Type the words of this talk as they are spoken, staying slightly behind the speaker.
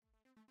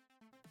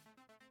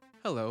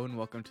Hello and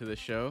welcome to the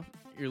show.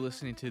 You're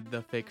listening to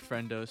the Fake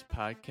Friendos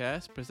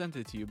podcast,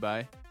 presented to you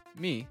by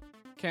me,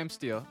 Cam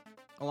Steele,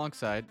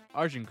 alongside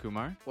Arjun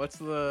Kumar. What's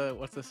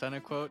the center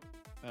quote?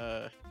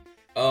 If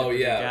Oh there's a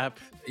yeah, gap.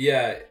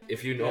 yeah.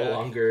 If you no Yeah.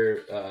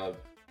 longer,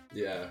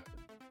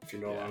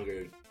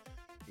 longer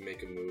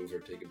make a move or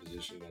take a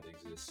position that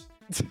exists,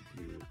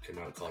 you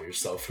cannot call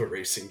yourself a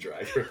racing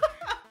driver.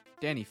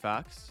 Danny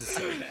Fox.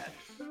 So bad.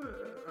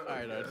 All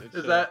right, Arjun.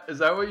 Is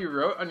that what you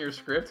wrote on your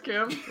script,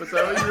 Cam? Was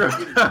that what you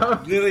wrote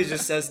down? Literally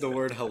just says the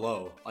word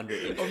hello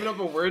underneath. Open up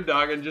a Word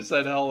doc and just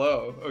said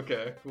hello.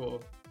 Okay,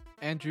 cool.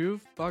 Andrew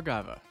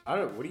Bargava. I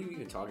don't know. What are you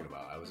even talking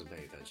about? I wasn't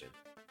paying attention.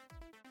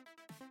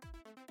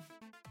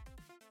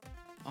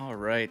 All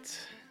right.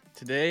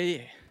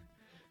 Today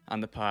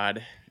on the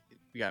pod,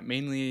 we got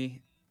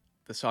mainly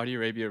the Saudi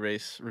Arabia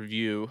race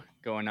review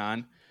going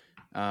on.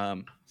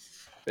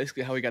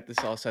 Basically, how we got this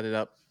all set it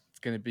up. It's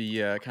going to be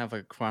kind of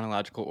a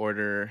chronological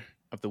order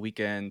of the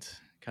weekend,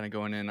 kind of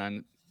going in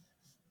on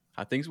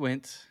how things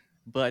went.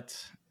 But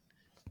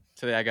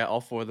today I got all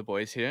four of the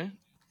boys here.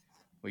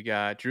 We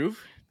got Drew.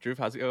 Drew,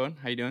 how's it going?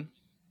 How you doing?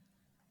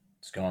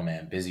 It's going,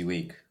 man. Busy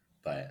week,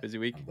 but Busy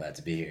week? I'm glad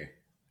to be here.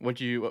 What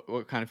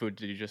kind of food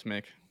did you just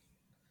make?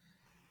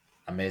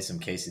 I made some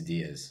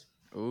quesadillas.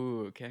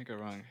 Ooh, can't go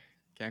wrong.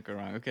 Can't go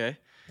wrong. Okay.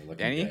 They're looking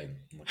Danny? good.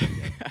 Looking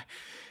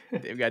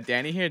good. We got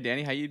Danny here.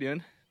 Danny, how you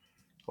doing?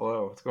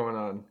 Hello, what's going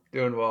on?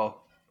 Doing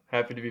well.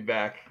 Happy to be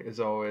back, as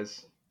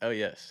always. Oh,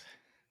 yes.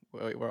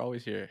 We're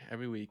always here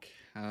every week.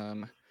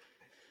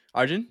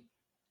 Arjun,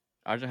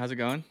 how's it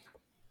going?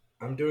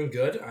 I'm doing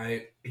good.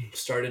 I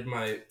started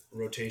my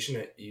rotation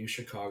at U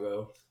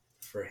Chicago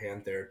for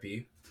hand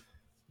therapy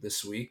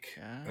this week.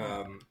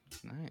 Nice.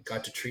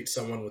 Got to treat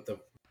someone with a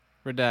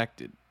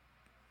Redacted.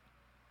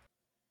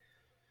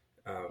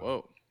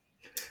 Whoa.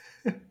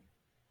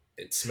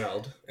 It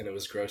smelled and it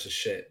was gross as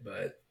shit,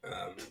 but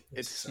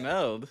It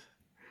smelled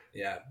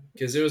yeah,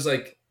 because it was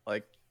like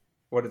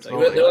What it's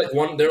Like- they're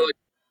like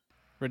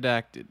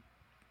redacted.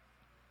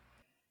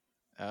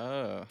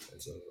 Oh.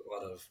 it's a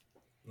lot of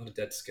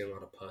dead skin, a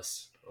lot of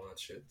pus, all that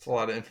shit. It's a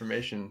lot of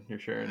information you're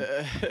sharing.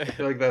 I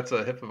feel like that's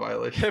a HIPAA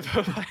violation.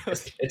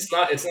 It's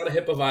not a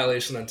HIPAA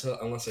violation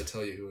unless I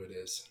tell you who it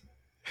is.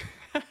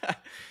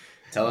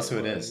 Tell us who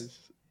it is.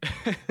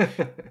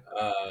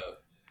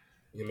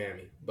 Your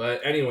mammy.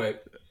 But anyway,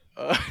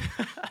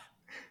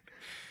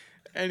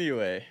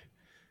 Anyway,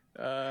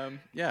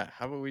 yeah.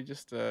 How about we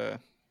just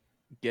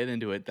get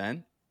into it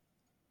then?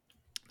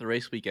 The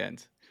race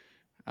weekend.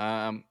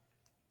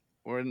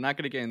 We're not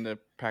gonna get into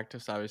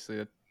practice,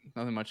 obviously.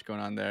 Nothing much going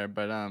on there,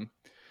 but I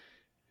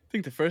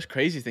think the first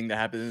crazy thing that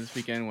happened this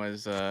weekend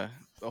was the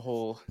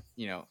whole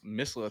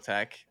missile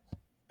attack,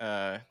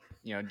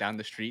 down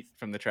the street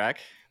from the track.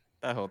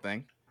 That whole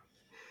thing.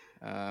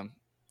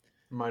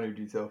 Minor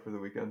detail for the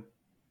weekend.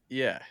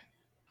 Yeah.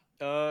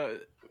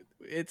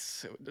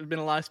 There's been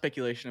a lot of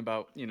speculation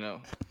about,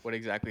 what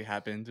exactly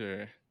happened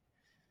or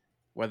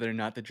whether or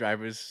not the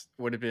drivers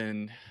would have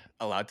been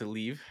allowed to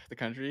leave the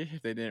country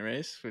if they didn't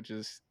race, which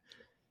is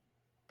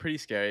pretty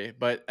scary.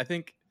 But I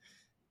think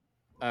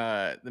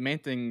the main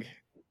thing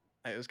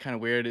that was kind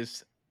of weird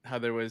is how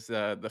there was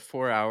the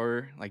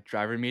 4-hour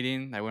driver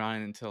meeting that went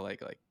on until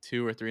like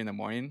 2 or 3 in the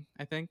morning,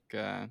 I think,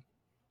 or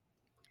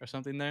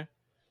something there,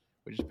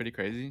 which is pretty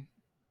crazy.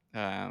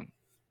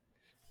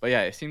 But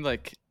yeah, it seemed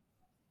like,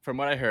 from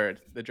what I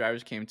heard, the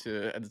drivers came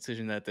to a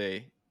decision that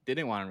they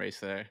didn't want to race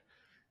there,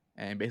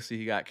 and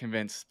basically got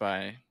convinced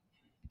by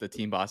the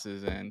team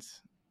bosses and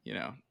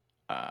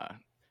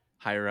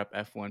higher up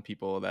F1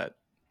 people that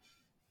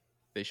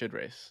they should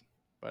race.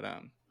 But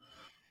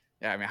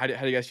yeah, I mean, how do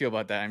you guys feel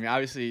about that? I mean,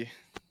 obviously,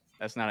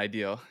 that's not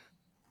ideal.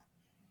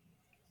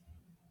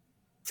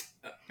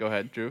 Go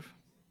ahead, Drew.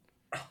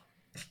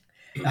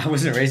 I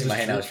wasn't raising my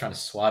hand. I was trying to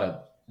swat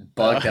a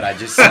bug that I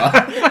just saw.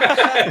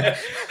 I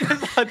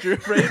thought Drew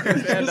raised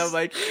his hand. I'm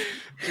like,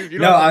 dude, you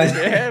don't No, have to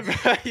raise your hand,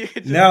 bro. You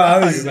could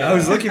just I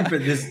was looking for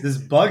this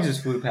bug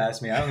just flew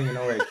past me. I don't even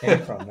know where it came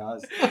from. I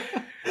was,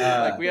 we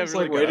I was haven't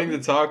really waiting got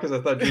to talk because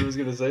I thought Drew was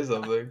going to say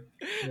something.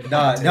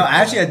 no.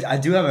 Actually, I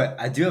do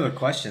have a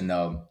question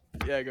though.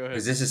 Yeah, go ahead.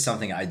 Because this is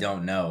something I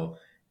don't know.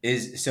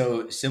 Is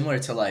so similar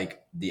to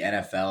like the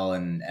NFL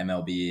and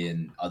MLB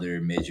and other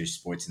major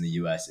sports in the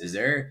U.S. Is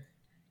there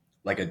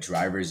like a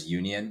drivers'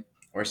 union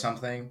or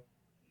something?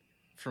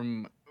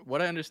 From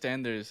what I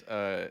understand, there's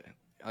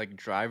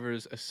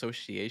drivers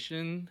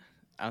association.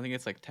 I don't think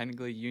it's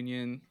technically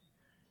union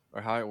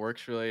or how it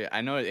works really.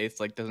 I know it's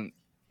doesn't.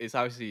 It's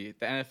obviously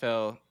the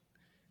NFL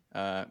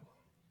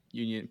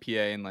union, PA,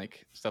 and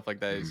stuff like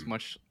that is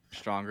much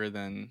stronger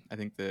than I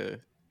think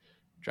the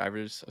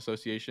drivers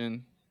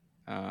association.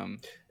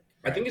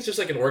 I think it's just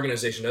an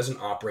organization. It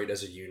doesn't operate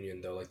as a union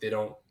though. They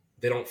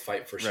don't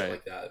fight for shit Right.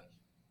 like that.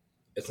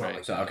 It's Right. not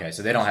like So that. okay,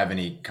 so they don't have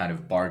any kind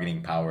of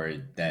bargaining power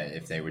that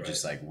if they were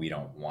just we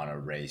don't want to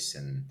race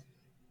and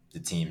the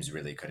teams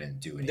really couldn't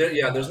do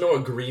anything. There's no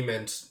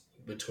agreement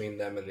between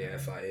them and the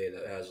FIA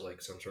that has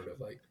some sort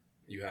of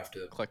you have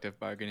to. Collective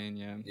bargaining,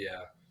 yeah. Yeah.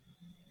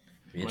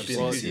 Be Might be interesting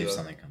to an see issue, if though.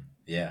 something comes.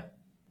 Yeah.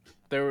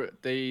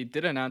 they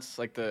did announce,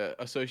 like, the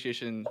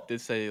association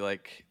did say,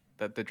 like,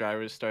 that the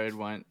drivers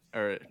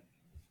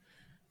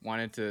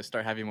wanted to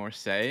start having more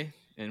say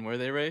in where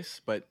they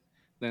race, but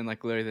then,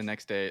 like, literally the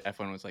next day,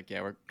 F1 was like,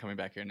 yeah, we're coming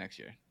back here next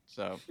year.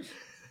 So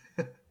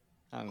I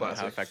don't know how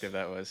Classic. effective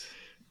that was.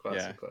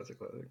 Classic.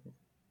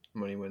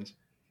 Money wins.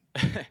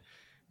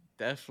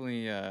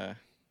 Definitely, yeah,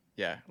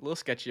 a little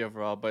sketchy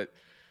overall, but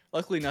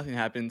luckily nothing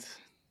happened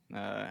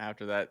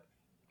after that.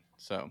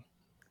 So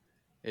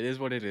it is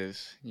what it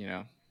is, you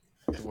know.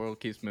 The world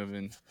keeps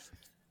moving.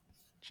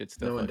 Shit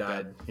stuff No one like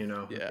that. died, you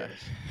know. Who Yeah.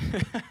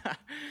 cares?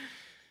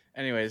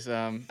 Anyways,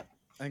 I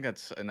think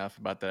that's enough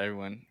about that.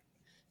 Everyone,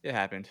 it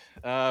happened.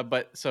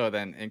 But so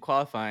then in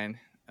qualifying,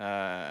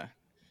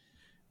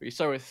 we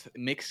start with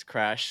mixed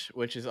crash,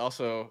 which is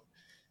also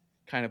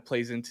kind of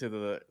plays into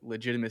the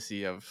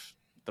legitimacy of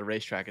the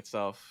racetrack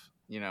itself.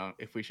 You know,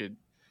 if we should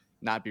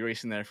not be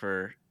racing there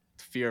for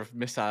fear of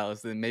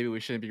missiles, then maybe we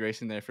shouldn't be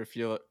racing there for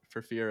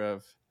fear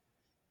of,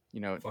 you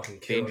know, Fucking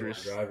killing our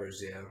dangerous.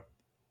 drivers, yeah.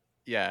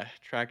 Yeah,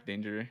 track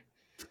danger.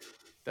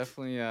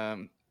 Definitely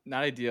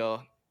not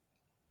ideal.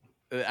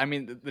 I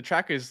mean, the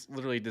track is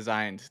literally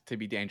designed to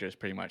be dangerous,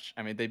 pretty much.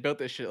 I mean, they built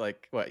this shit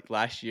like what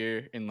last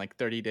year in like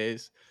 30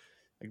 days.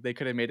 Like they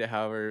could have made it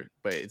however,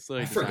 but it's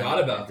literally I designed forgot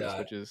to be about dangerous, that.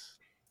 which is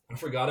I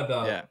forgot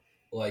about yeah,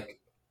 like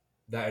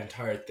that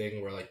entire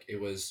thing where like it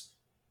wasn't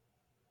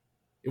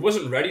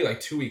ready like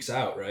 2 weeks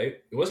out, right?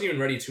 It wasn't even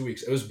ready 2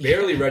 weeks. It was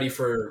barely ready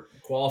for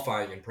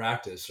qualifying and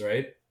practice,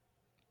 right?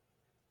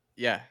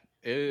 yeah.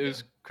 It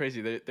was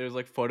crazy. There's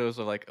like photos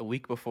of like a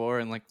week before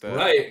and like the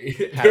Right.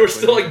 There paddock were still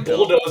wasn't like even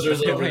built. bulldozers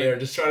But over like, there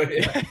just trying to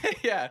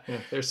yeah, Yeah,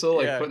 they're still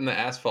like Yeah. putting the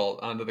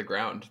asphalt onto the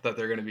ground that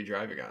they're going to be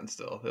driving on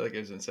still. Like, it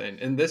was insane.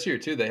 And this year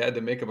too, they had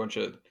to make a bunch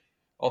of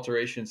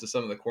alterations to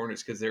some of the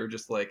corners because they were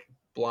just like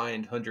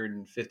blind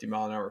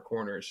 150-mile-an-hour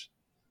corners.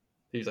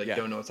 He's like, Yeah.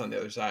 don't know what's on the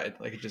other side.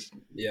 Like, it just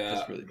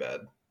really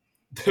bad.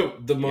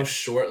 the most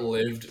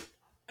short-lived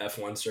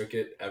F1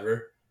 circuit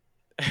ever.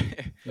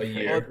 A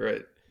year. Well,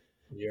 Right.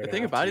 Year the and a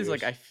thing half, about it 2 is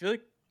like years.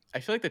 I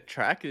feel like the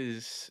track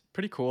is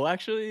pretty cool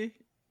actually.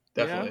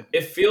 Definitely.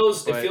 It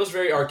feels But-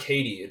 very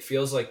arcadey. It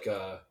feels like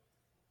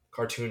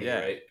cartoony,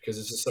 Yeah. right? Because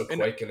it's just so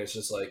And- quick and it's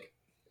just like,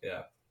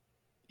 yeah.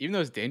 Even though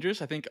it's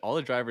dangerous, I think all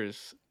the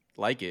drivers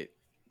like it.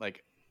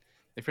 Like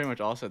they pretty much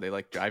all said they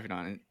like driving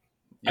on it.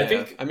 Yeah. I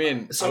think I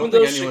mean, some I don't of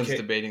think those anyone's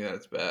chica- debating that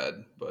it's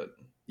bad, but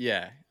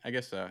Yeah, I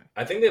guess so.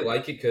 I think they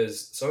like it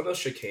because some of those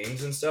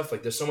chicanes and stuff,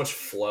 like there's so much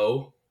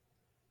flow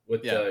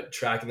with Yeah. the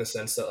track in the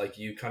sense that like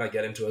you kind of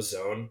get into a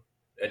zone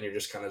and you're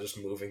just kind of just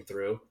moving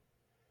through.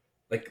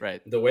 Like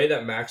Right. the way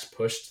that Max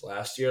pushed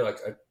last year, like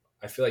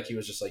I feel like he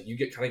was just like you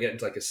get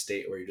into like a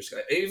state where you just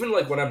even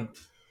like when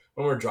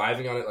we're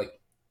driving on it, like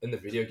in the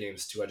video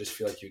games too, I just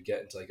feel like you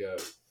get into like a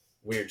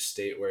weird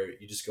state where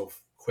you just go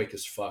quick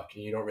as fuck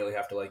and you don't really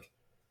have to like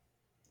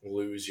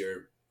lose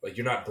your like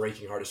you're not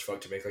braking hard as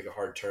fuck to make like a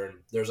hard turn.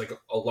 There's like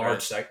a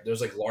large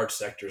there's like large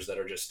sectors that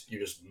are just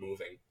you're just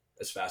moving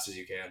as fast as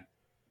you can.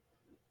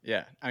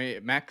 Yeah, I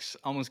mean Max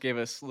almost gave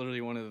us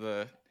literally one of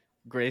the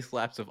greatest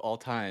laps of all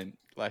time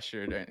last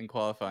year in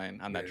qualifying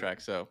on that Yeah.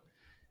 track. So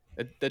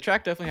the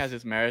track definitely has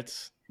its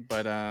merits,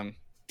 but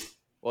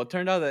well, it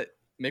turned out that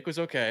Mick was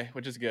okay,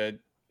 which is good,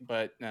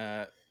 but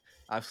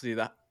obviously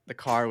the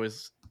car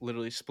was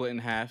literally split in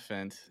half,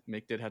 and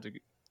Mick did have to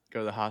go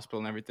to the hospital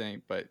and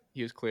everything, but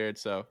he was cleared,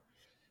 so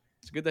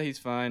it's good that he's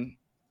fine.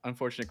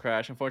 Unfortunate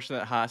crash. Unfortunate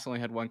that Haas only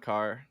had one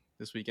car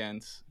this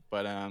weekend,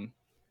 but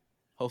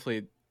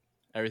hopefully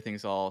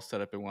everything's all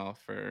set up and well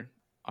for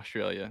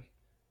Australia.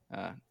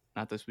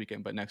 Not this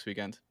weekend, but next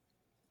weekend.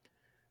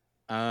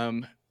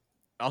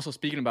 Also,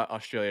 speaking about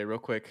Australia, real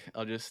quick,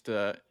 I'll just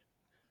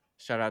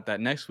shout out that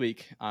next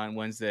week on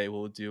Wednesday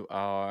we'll do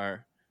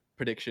our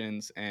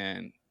predictions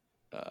and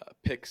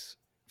picks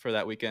for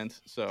that weekend.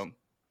 So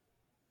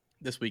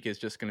this week is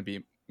just going to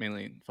be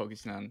mainly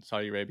focusing on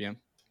Saudi Arabia.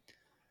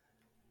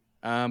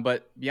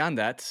 But beyond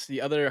that,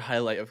 the other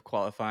highlight of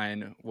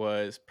qualifying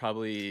was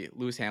probably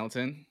Lewis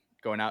Hamilton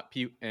going out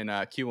in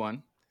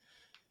Q1,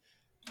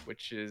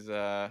 which is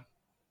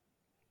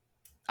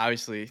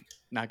obviously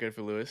not good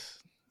for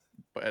Lewis.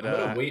 But I'm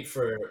gonna wait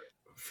for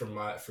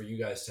you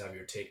guys to have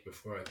your take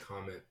before I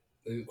comment.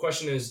 The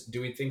question is,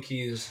 do you think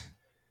he's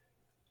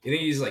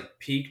like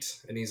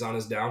peaked and he's on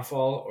his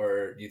downfall,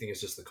 or do you think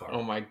it's just the car?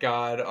 oh my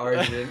God,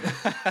 Arjun.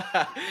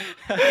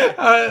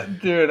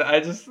 Dude, I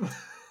just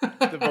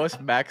the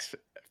most Max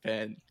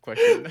fan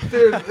question.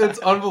 Dude, it's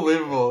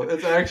unbelievable.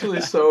 It's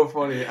actually so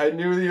funny. I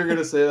knew you were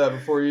gonna say that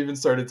before you even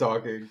started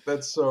talking.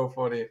 That's so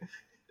funny.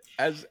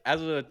 As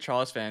a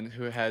Charles fan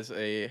who has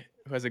a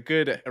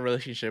good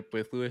relationship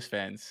with Lewis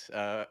fans,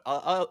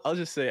 I'll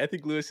just say I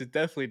think Lewis is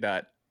definitely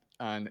not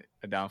on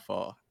a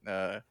downfall.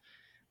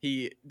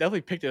 He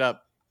definitely picked it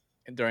up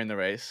during the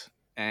race,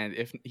 and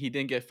if he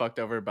didn't get fucked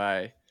over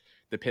by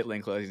the pit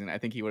lane closing, I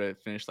think he would have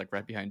finished like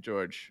right behind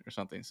George or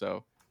something.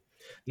 So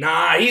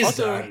nah, he's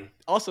done.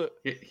 Also,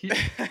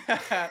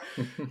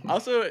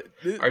 also,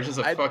 Arjun's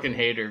a fucking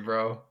hater,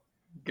 bro.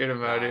 Get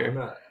him out of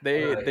here.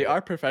 they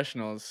are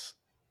professionals.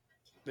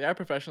 They are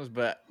professionals,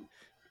 but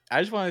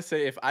I just want to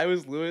say, if I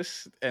was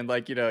Lewis and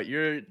like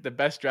you're the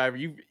best driver,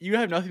 you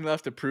have nothing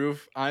left to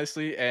prove,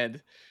 honestly,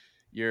 and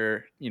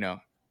you're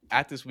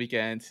at this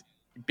weekend,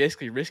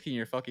 basically risking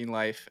your fucking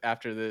life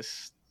after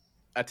this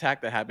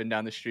attack that happened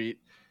down the street,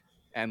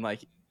 and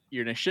like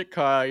you're in a shit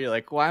car. You're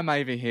like, why am I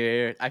even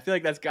here? I feel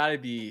like that's got to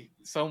be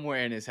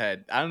somewhere in his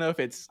head. I don't know if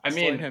it's I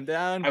slowing mean, him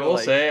down, I but will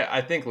like, say,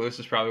 I think Lewis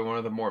is probably one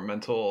of the more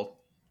mental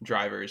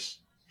drivers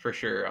for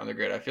sure on the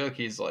grid. I feel like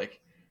he's like,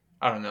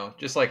 I don't know,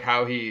 just like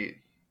how he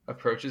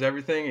approaches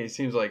everything. He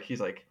seems like he's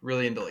like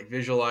really into like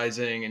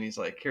visualizing, and he's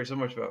like cares so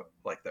much about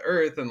like the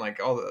earth and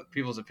like all the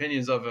people's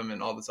opinions of him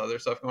and all this other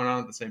stuff going on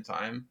at the same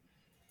time.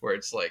 Where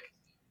it's like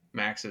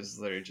Max is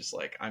literally just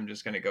like, I'm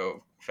just gonna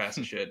go fast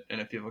as shit, and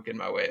if people get in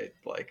my way,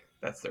 like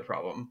that's their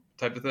problem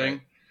type of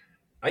thing.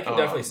 I can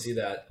definitely see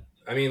that.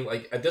 I mean,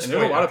 like at this and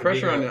point, there's a lot of after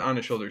pressure being on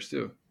his shoulders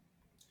too.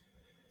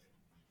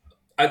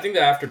 I think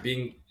that after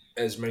being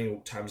as many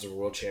times a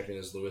world champion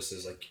as Lewis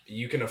is, like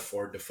you can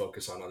afford to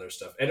focus on other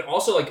stuff, and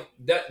also like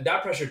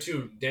that pressure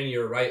too. Danny,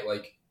 you're right.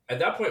 Like at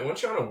that point,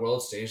 once you're on a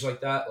world stage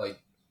like that, like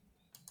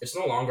it's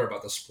no longer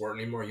about the sport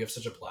anymore. You have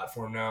such a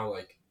platform now.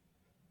 Like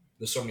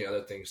there's so many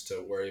other things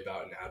to worry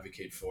about and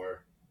advocate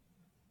for.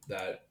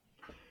 That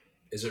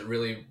is it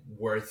really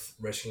worth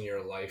risking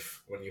your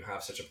life when you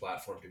have such a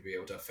platform to be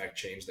able to affect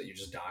change that you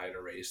just die in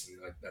a race and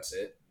you're like, that's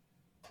it,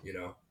 you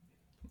know?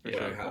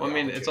 Yeah. Well, I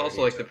mean, it's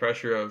also like the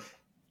pressure of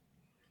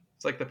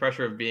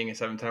being a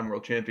 7-time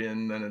world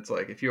champion. Then it's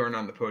like, if you aren't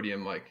on the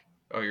podium, like,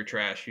 oh, you're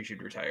trash, you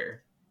should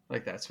retire.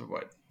 Like, that's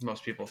what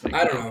most people think.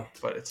 I don't know.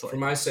 But it's like, for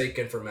my sake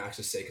and for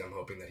Max's sake, I'm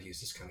hoping that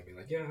he's just kind of being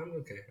like, yeah, I'm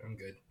okay. I'm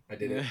good. I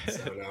did it.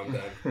 So now I'm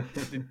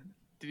done.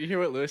 Did you hear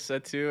what Lewis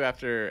said too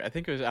after? I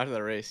think it was after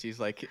the race. He's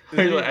like,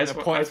 He's like, "Is there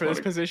a point for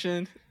this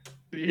position?"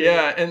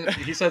 Yeah, and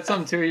he said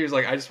something too. He was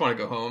like, "I just want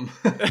to go home."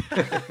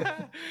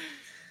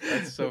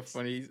 That's so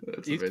funny.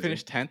 He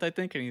finished 10th, I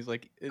think, and he's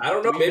like, I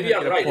don't know. Maybe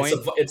I'm right.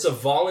 It's a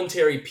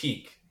voluntary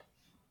peak,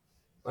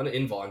 not an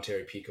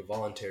involuntary peak. A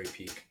voluntary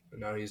peak. And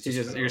now he's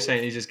just. You're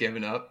saying he's just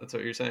giving up. That's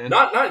what you're saying.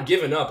 Not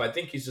giving up. I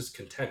think he's just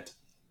content.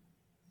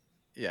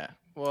 Yeah.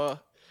 Well,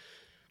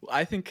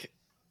 I think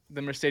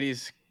the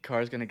Mercedes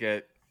car is gonna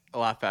get a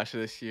lot faster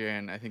this year,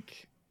 and I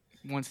think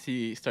once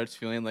he starts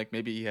feeling like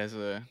maybe he has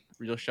a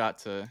real shot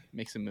to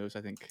make some moves,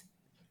 I think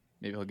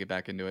maybe he'll get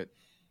back into it.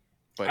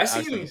 But I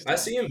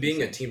see him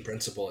being a team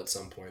principal at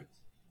some point.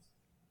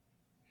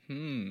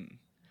 Team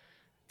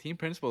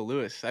principal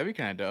Lewis, that'd be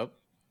kind of dope.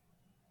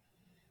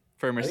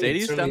 For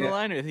Mercedes down the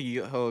line, or I think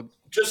he'll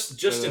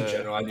just in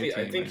general. I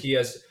think he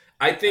has.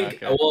 I think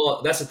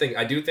well, that's the thing.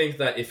 I do think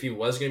that if he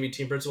was going to be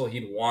team principal,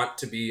 he'd want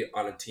to be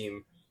on a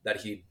team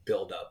that he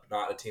build up,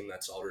 not a team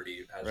that's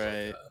already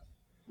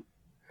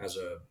has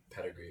a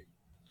pedigree.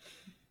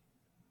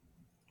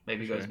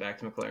 Maybe he goes back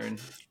to McLaren.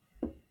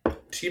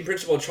 Team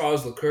principal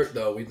Charles Leclerc,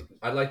 though,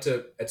 I'd like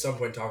to at some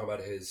point talk about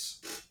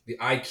the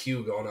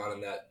IQ going on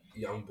in that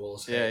young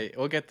Bull's head. Yeah,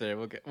 we'll get there.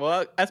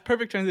 Well, that's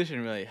perfect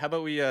transition, really. How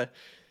about we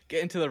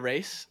get into the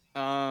race?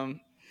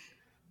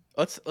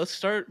 Let's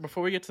start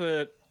before we get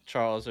to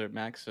Charles or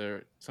Max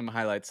or some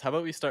highlights. How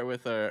about we start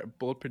with our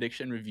bold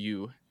prediction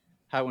review?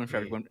 How it went for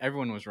everyone.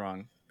 Everyone was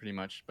wrong, pretty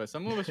much, but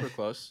some of us were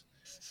close.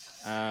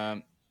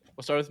 I'll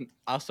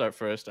start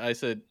first. I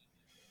said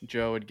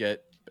Joe would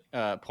get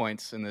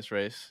points in this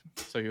race,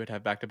 so he would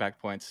have back-to-back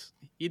points.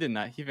 He did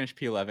not. He finished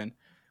P11,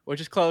 which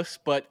is close,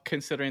 but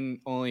considering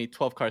only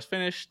 12 cars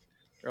finished,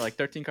 or like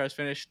 13 cars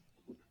finished,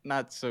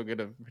 not so good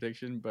of a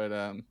prediction.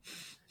 But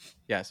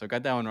yeah, so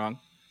got that one wrong.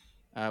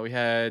 We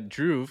had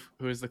Drew,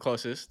 who is the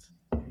closest.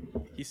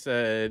 He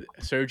said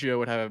Sergio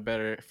would have a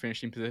better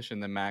finishing position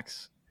than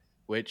Max,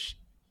 which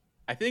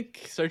I think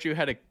Sergio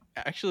had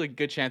actually a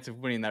good chance of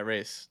winning that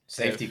race.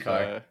 Safety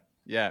car.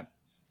 Yeah.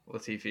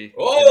 Latifi.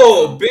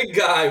 Oh, big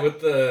guy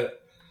with the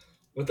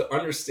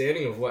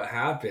understanding of what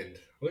happened.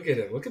 Look at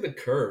him. Look at the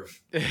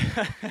curve.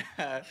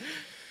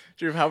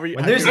 Drew, how were you?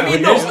 Honestly,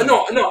 I'm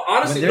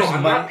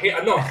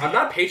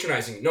not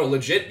patronizing. No,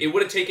 legit, it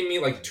would have taken me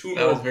like two more.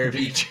 That was very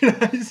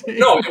patronizing.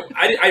 No,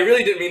 I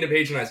really didn't mean to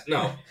patronize.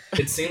 No,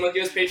 it seemed like he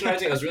was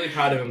patronizing. I was really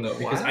proud of him though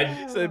because I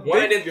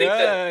didn't think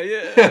that.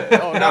 Yeah.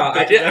 Oh, no,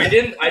 I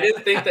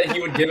didn't think that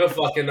he would give a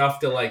fuck enough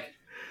to like.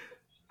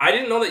 I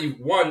didn't know that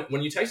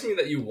when you texted me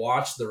that you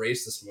watched the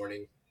race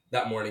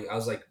that morning, I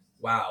was like,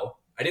 wow.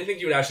 I didn't think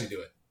you would actually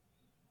do it.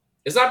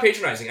 It's not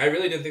patronizing. I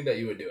really didn't think that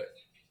you would do it.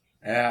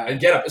 Yeah. And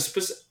get up,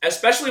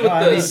 especially with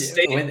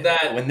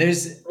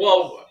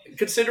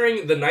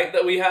considering the night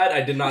that we had, I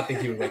did not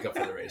think he would wake up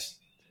for the race.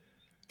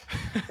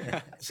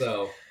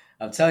 So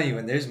I'm telling you,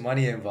 when there's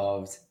money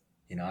involved,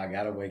 I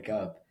gotta wake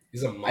up.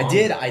 He's a mom. I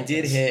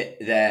did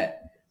hit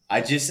that.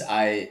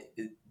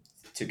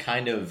 To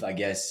kind of, I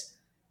guess,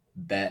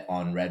 bet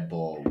on Red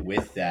Bull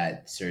with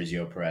that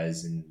Sergio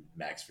Perez and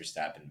Max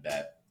Verstappen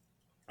bet.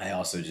 I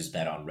also just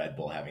bet on Red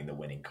Bull having the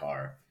winning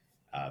car,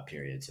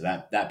 period. So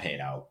that paid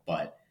out.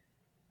 But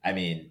I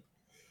mean,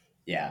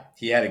 yeah,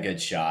 he had a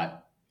good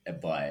shot,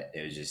 but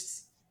it was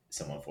just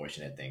some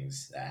unfortunate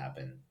things that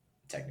happened,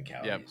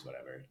 technicalities,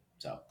 whatever.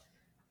 So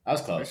I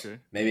was for close. sure.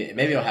 Maybe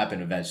it'll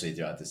happen eventually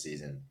throughout the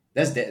season.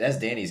 That's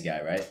Danny's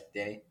guy, right?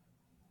 Danny,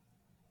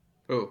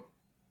 Who?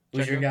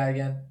 who's your Checo? guy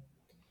again?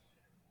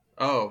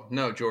 Oh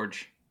no,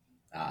 George.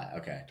 Ah,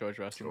 okay. George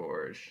Russell.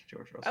 George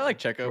Russell. I like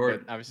Checo,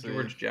 George, but obviously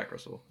George Jack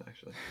Russell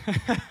actually.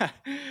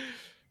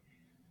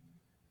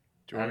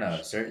 I don't know.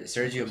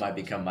 Sergio might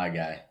become my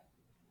guy.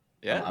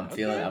 Yeah, I'm okay.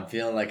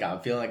 feeling like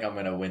I'm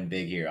gonna win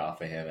big here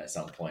off of him at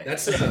some point.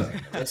 That's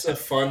a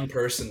fun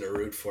person to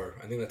root for.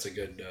 I think that's a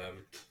good.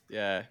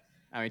 Yeah,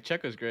 I mean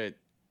Checo's great.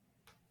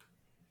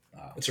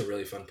 Wow. It's a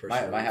really fun person.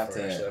 Might have for,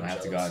 to actually. I'm might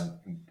have to jealous.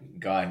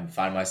 go out and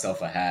find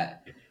myself a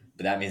hat,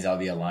 but that means I'll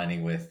be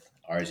aligning with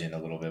Arjun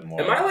a little bit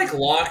more. Am I like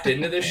locked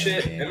into this Yeah,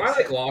 shit? Am I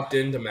like locked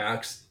into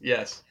Max?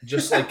 Yes.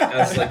 Just like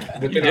as like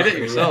within You did our it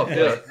group? yourself,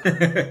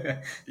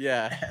 yeah.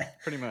 Yeah,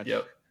 pretty much.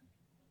 Yep.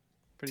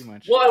 Pretty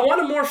much. Well, I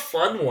want a more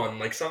fun one,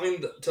 like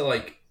something to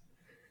like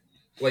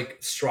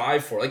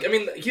strive for. Like, I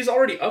mean, he's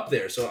already up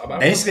there, so I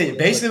want basically, something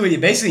that's, what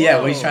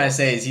he's Whoa. trying to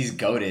say is he's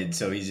goated,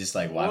 so he's just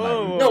like, why am I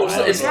rooting Whoa. for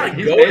No, it's Arjun? not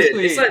He's goated.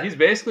 basically It's not- he's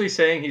basically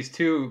saying he's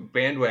too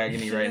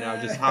bandwagony right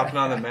now, just hopping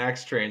on the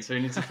Max train. So he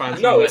needs to find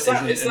someone No, that it's not.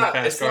 isn't It's in a not.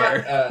 fast It's car.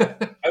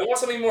 not. I want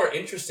something more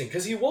interesting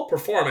because he will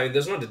perform. I mean,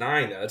 there's no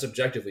denying that. That's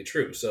objectively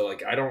true. So,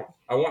 like,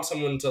 I want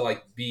someone to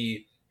like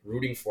be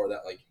rooting for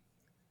that. Like,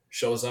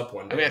 shows up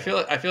one day. I mean,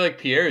 I feel like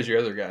Pierre is your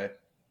other guy.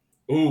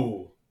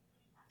 Ooh,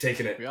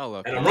 taking it, We all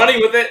love and him. I'm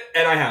running with it,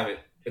 and I have it.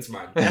 It's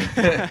mine.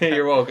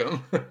 You're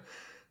welcome.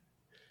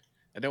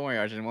 And don't worry,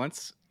 Arjun.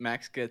 Once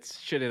Max gets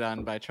shitted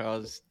on by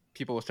Charles,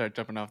 people will start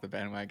jumping off the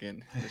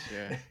bandwagon this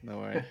year. Don't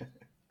worry.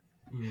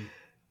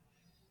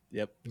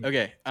 Yep.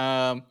 Okay.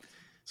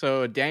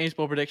 So Danny's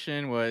bold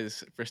prediction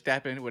was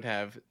Verstappen would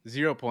have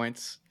 0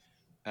 points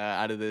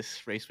out of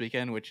this race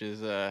weekend, which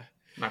is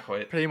Not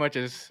quite. pretty much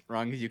as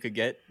wrong as you could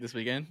get this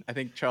weekend. I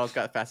think Charles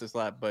got fastest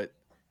lap, but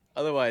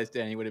otherwise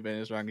Danny would have been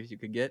as wrong as you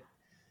could get.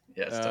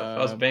 Yeah, it's tough.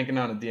 I was banking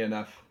on a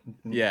DNF.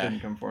 Yeah.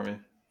 Didn't come for me.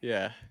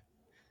 Yeah,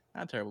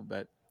 not a terrible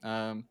bet.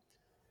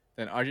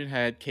 Then Arjun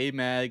had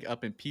K-Mag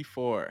up in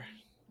P4,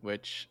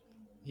 which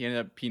he ended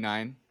up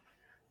P9.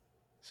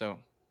 So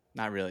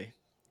not really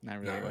Not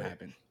what really.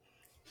 happened.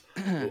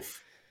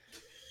 Oof.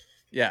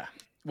 Yeah.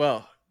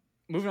 Well,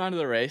 moving on to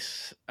the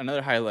race,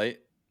 another highlight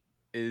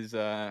is we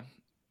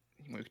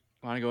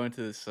want to go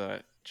into this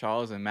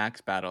Charles and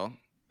Max battle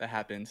that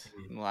happened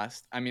in the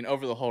last. I mean,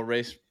 over the whole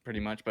race, pretty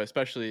much, but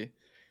especially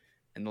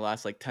in the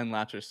last like 10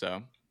 laps or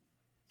so.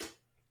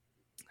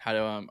 How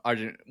do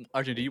Arjun?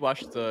 Do you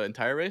watch the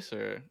entire race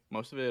or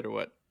most of it or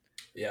what?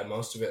 Yeah,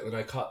 most of it. And then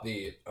I caught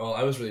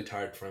I was really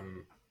tired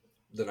from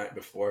the night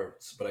before,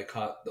 but I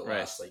caught the Right.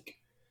 last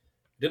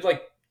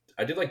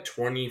I did like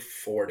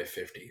 24 to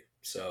 50.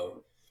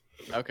 So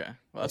Okay,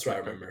 well that's what I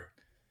not bad. remember.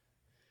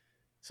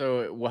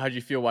 So, how did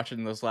you feel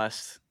watching those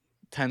last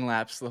 10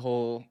 laps? The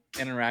whole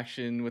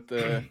interaction with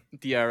the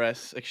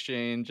DRS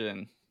exchange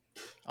and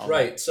all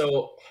Right.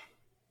 So,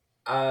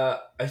 I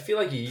feel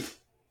like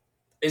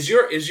is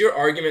your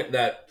argument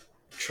that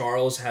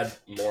Charles had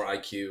more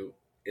IQ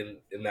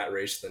in that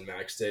race than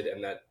Max did,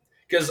 and that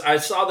because I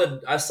saw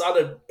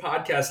the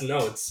podcast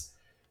notes.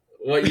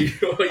 What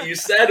you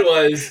said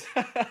was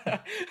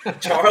that.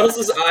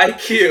 Charles's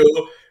IQ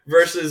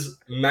versus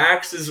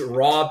Max's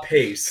raw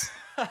pace.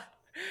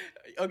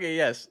 Okay,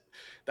 yes,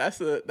 that's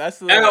the. And,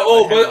 the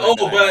headline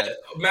that I had.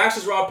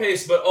 Max's raw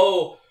pace, but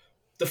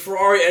the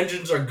Ferrari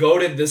engines are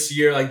goated this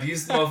year. Like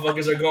these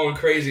motherfuckers are going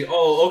crazy.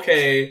 Oh,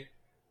 okay.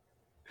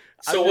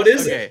 So what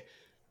is it?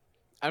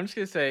 I'm just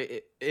gonna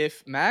say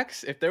if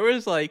there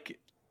was like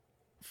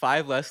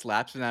 5 less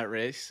laps in that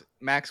race,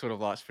 Max would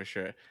have lost for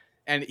sure.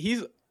 And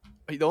he's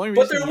the only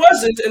reason. But there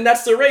wasn't, and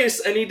that's the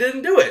race, and he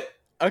didn't do it.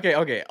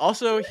 Okay.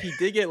 Also, he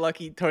did get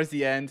lucky towards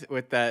the end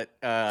with that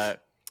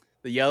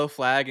the yellow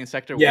flag in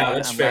sector 1. Yeah,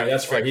 that's fair. lap,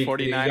 That's fair. like He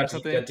 49 got or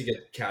something. He got to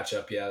get catch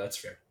up. Yeah, that's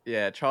fair.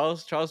 Yeah,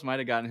 Charles might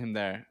have gotten him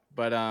there,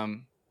 but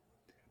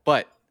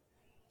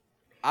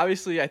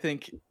obviously I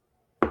think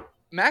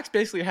Max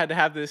basically had to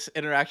have this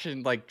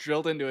interaction like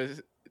drilled into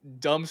his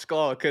dumb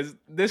skull because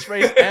this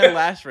race and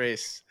last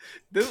race,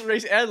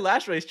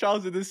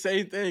 Charles did the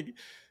same thing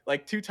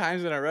like 2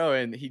 times in a row,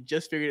 and he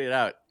just figured it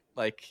out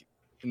like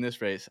in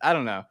this race. I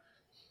don't know.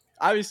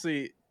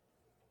 Obviously,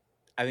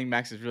 I think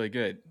Max is really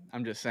good.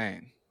 I'm just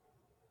saying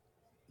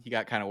he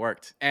got kind of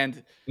worked,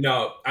 and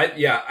No,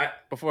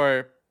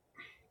 before.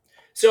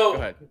 So Go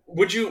ahead.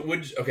 would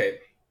okay?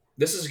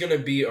 This is gonna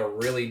be a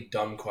really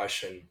dumb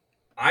question.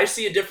 I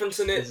see a difference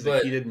in This it, is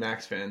but a heated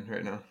Max fan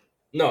right now.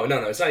 no,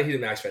 it's not a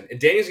heated Max fan. And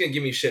Danny's gonna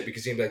give me shit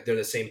because he's gonna be like they're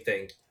the same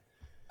thing.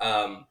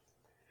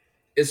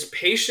 Is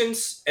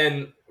patience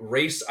and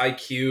race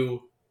IQ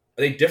are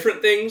they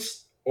different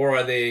things, or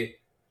are they?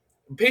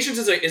 Patience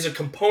is a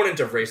component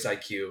of race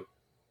IQ,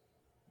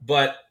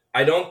 but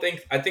I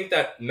think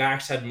that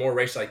Max had more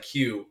race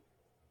IQ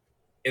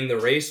in the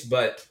race,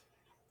 but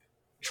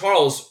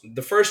Charles,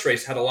 the first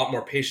race, had a lot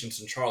more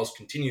patience, and Charles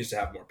continues to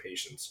have more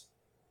patience.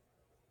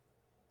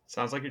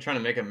 Sounds like you're trying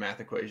to make a math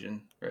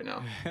equation right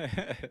now.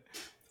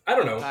 I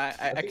don't know.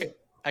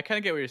 I kind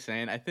of get what you're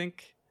saying. I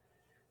think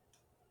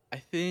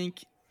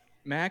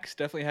Max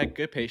definitely had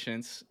good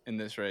patience in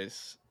this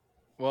race.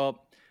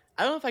 Well,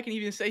 I don't know if I can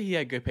even say he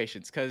had good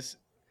patience because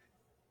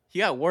he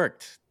got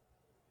worked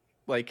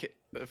like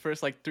the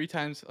first like 3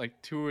 times, like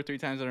 2 or 3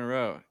 times in a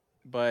row.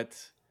 But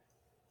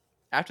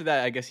after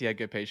that, I guess he had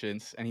good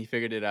patience and he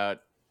figured it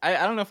out. I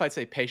don't know if I'd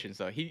say patience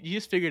though. He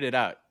just figured it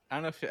out. I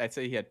don't know if I'd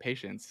say he had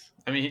patience.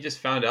 I mean, he just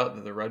found out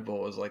that the Red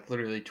Bull was like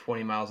literally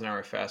 20 miles an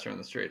hour faster on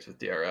the straights with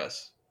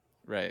DRS.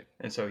 Right.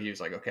 And so he was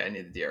like, okay, I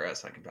need the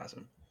DRS. I can pass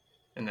him.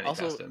 And then he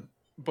Also, passed him.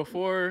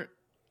 Before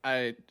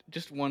I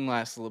just one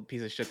last little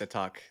piece of shit to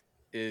talk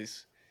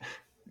is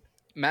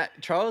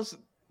Charles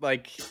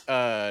like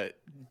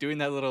doing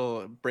that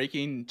little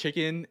breaking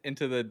chicken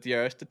into the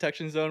DRS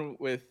detection zone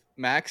with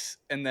Max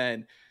and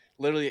then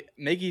he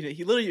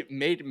literally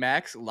made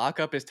Max lock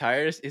up his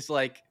tires. It's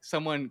like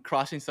someone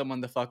crossing someone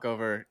the fuck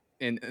over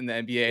in the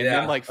NBA and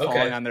then like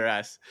falling on their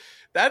ass.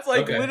 That's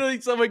like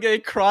literally someone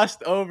getting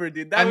crossed over,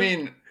 dude. I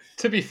mean,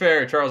 to be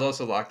fair, Charles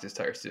also locked his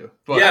tires too.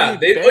 But yeah,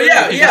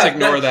 just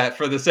ignore that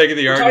for the sake of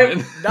the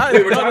argument.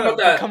 We're talking about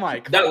that. Come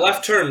on, that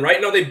left turn,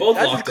 right? No, they both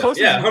locked up.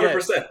 Yeah,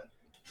 100%.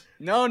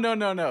 No,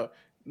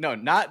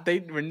 not they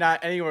were not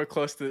anywhere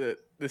close to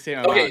the same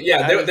amount. Okay,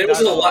 yeah, there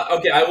was a lot.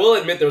 Okay, I will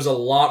admit there was a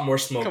lot more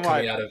smoke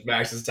coming out of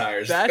Max's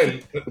tires.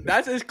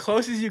 That's as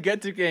close as you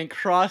get to getting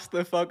crossed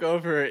the fuck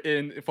over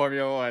in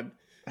Formula One.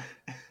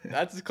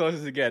 That's as close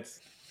as it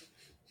gets.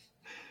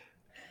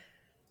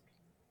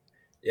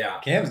 Yeah,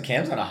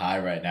 Cam's on a high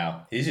right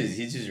now. He's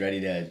just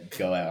ready to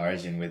go at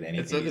Arjun with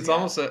anything. It's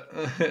almost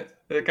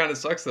it kind of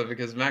sucks though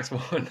because Max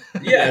won.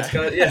 Yeah, it's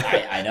kind of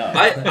I know.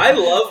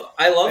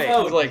 I love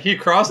how like he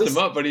crossed him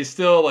up, but he's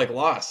still like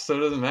lost, so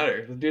it doesn't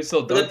matter. The dude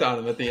still dunked on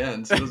him at the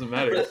end, so it doesn't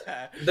matter.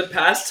 The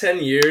past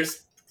 10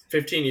 years,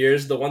 15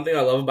 years, the one thing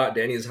I love about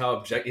Danny is how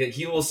objective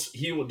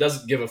he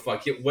doesn't give a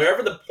fuck.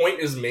 Wherever the point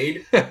is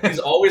made, he's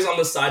always on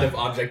the side of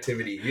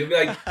objectivity. He'll be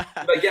like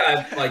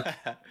yeah, like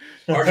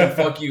Arjun,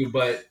 fuck you,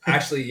 but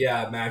actually,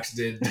 yeah, Max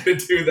did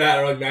do that,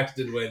 or like Max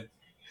did win.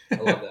 I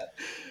love that.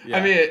 Yeah.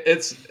 I mean,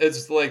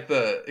 it's like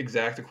the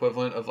exact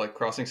equivalent of like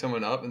crossing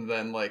someone up and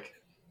then like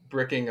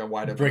bricking a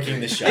wide open.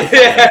 Bricking the shot.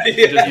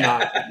 Just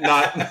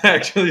not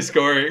actually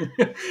scoring.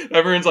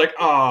 Everyone's like,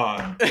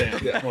 oh,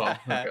 damn. Yeah. Well,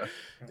 okay.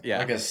 Yeah.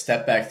 Like a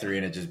step back three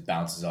and it just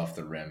bounces off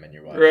the rim and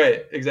you're watching.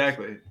 Right,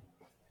 exactly.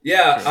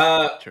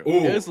 Yeah. True.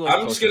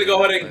 I'm just going to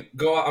go ahead and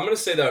go. I'm going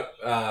to say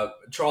that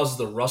Charles is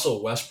the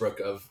Russell Westbrook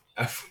of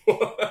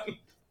F1.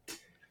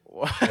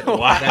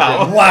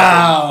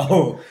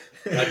 Wow.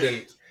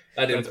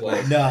 That didn't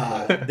play.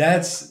 Nah,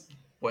 that's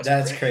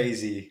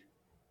crazy.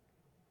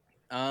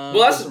 Well,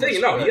 that's the thing.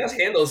 You know, he has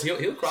handles.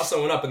 He'll cross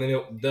someone up, and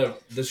then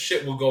the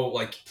shit will go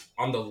like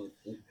on the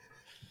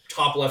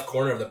top left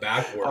corner of the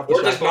backboard,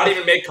 or just not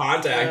even make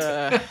contact.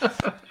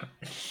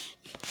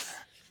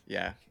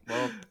 Yeah.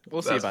 Well,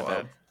 we'll see about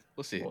that.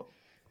 We'll see.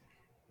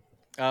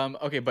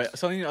 Okay, but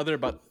something other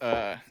about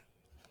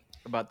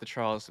the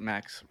Charles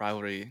Max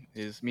rivalry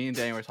is me and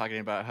Danny were talking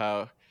about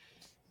how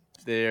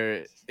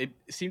it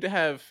seemed to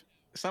have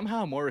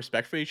somehow more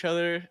respect for each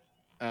other.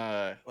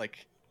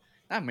 Like,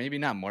 maybe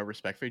not more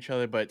respect for each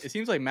other, but it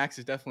seems like Max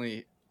is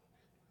definitely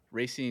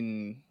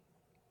racing.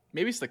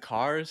 Maybe it's the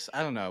cars,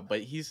 I don't know,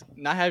 but he's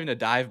not having a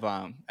dive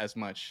bomb as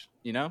much,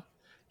 you know?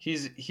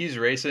 He's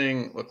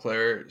racing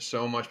Leclerc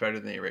so much better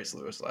than he raced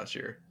Lewis last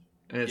year.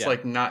 And it's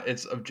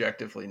it's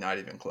objectively not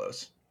even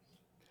close.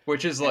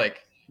 Which is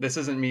like, this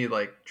isn't me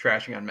like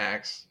trashing on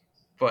Max,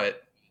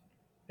 but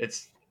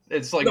it's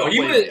like no,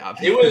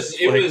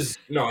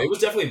 it was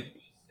definitely.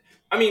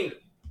 I mean,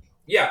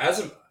 yeah,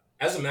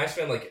 as a Max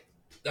fan, like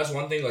that's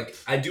one thing. Like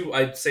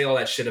I'd say all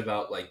that shit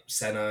about like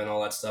Senna and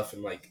all that stuff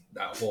and like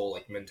that whole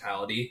like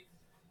mentality,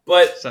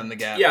 but send the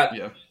gap.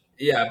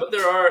 Yeah. But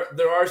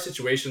there are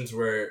situations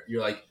where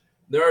you're like,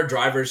 there are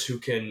drivers who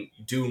can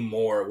do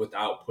more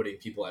without putting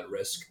people at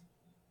risk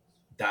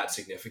that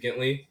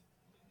significantly,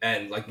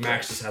 and like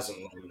Max just hasn't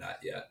learned that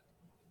yet.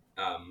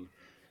 And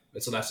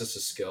so that's just a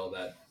skill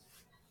that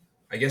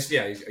I guess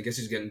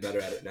he's getting better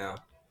at it now.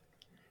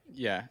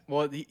 Yeah,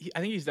 well,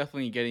 I think he's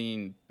definitely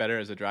getting better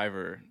as a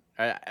driver.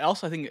 I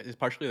also think it's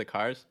partially the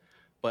cars,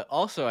 but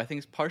also I think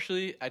it's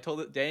partially, I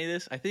told Danny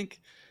this, I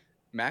think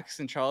Max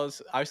and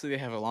Charles, obviously they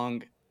have a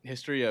long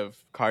history of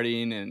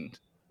karting and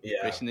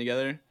racing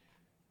together,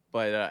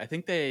 but I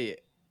think they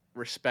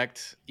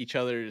respect each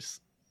other's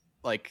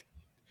like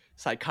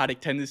psychotic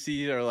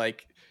tendencies or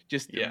like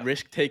just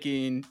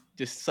risk-taking,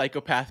 just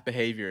psychopath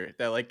behavior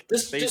that like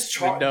does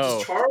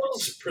Charles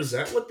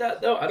present with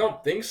that though? I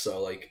don't think so.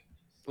 Like,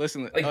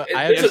 listen, like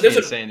it's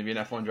insane to be an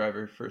F1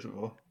 driver. First of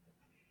all,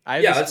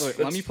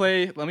 let me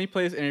play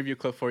this interview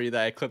clip for you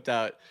that I clipped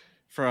out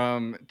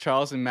from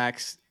Charles and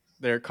Max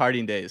their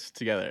karting days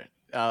together.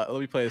 Let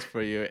me play this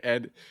for you,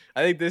 and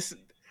I think this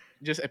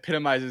just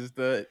epitomizes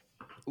the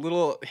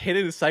little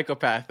hidden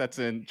psychopath that's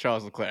in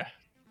Charles Leclerc.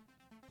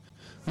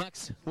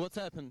 Max, what's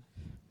happened?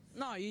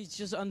 No, it's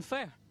just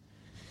unfair.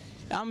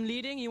 I'm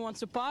leading, he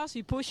wants to pass,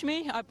 he pushed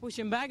me, I push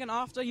him back, and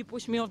after he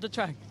pushed me off the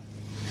track.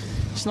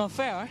 It's not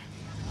fair, eh?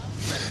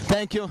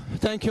 Thank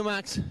you,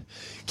 Max.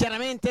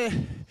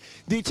 Chiaramente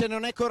dice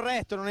non è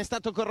corretto, non è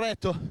stato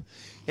corretto,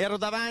 ero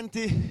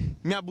davanti,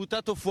 mi ha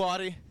buttato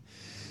fuori,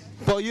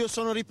 poi io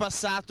sono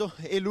ripassato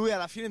e lui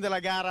alla fine della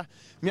gara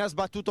mi ha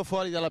sbattuto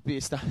fuori dalla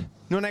pista,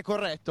 non è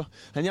corretto.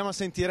 Andiamo a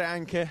sentire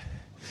anche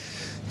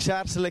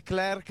Charles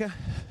Leclerc.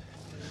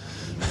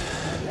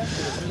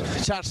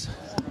 Charles,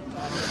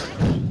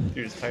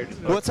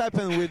 what's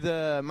happened with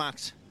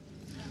Max?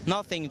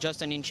 Nothing,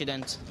 just an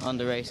incident on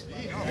the race.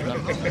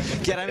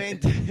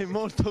 Chiaramente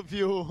molto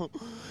più.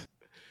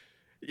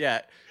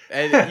 Yeah,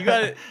 and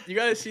you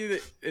gotta see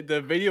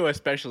the video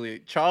especially.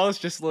 Charles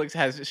just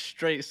has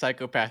straight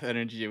psychopath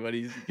energy when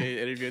he's getting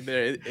interviewed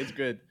there. It's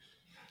good,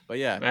 but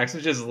yeah, Max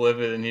is just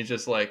livid, and he's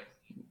just I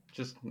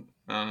don't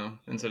know,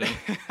 incident.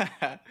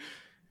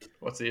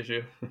 What's the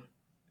issue?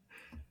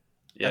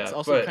 Yeah, that's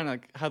also kind of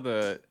like how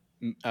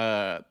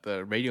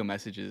the radio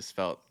messages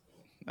felt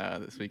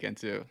this weekend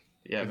too.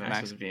 Yeah,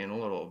 Max was being a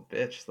little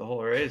bitch the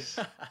whole race.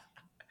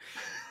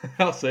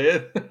 I'll say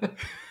it.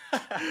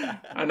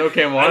 I know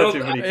Cam wanted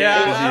to, but he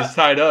can't because he's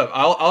tied up.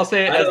 I'll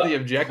say it as the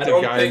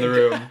objective guy in the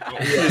room.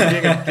 He's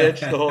being a bitch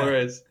the whole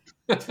race.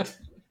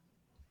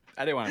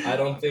 I didn't want to.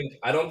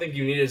 I don't think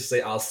you needed to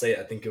say I'll say it.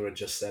 I think you would have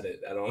just said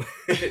it. I don't.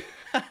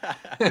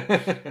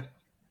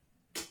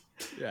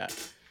 Yeah.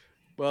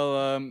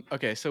 Well,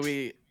 okay, so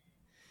we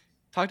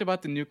talked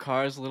about the new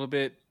cars a little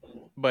bit,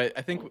 but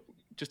I think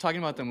just talking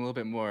about them a little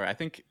bit more, I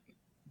think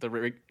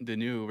the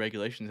new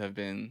regulations have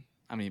been,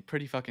 I mean,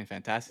 pretty fucking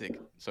fantastic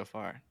so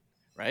far,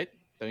 right?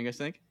 Don't you guys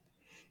think?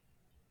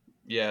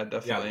 Yeah,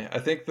 definitely. Yeah. I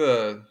think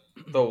the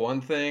one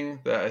thing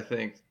that I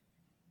think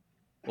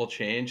will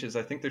change is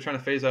I think they're trying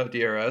to phase out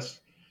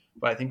DRS,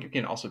 but I think you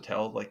can also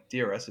tell like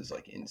DRS is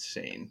like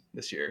insane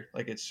this year.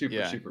 Like it's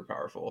super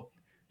powerful.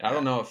 I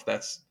don't know if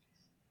that's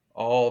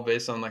all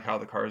based on like how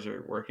the cars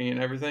are working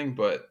and everything,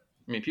 but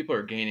I mean, people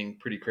are gaining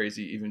pretty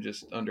crazy, even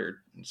just under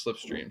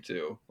slipstream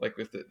too. Like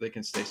they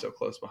can stay so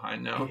close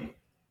behind now.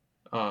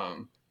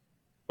 But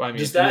I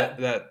mean,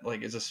 that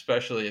like is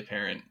especially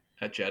apparent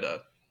at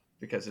Jeddah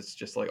because it's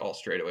just like all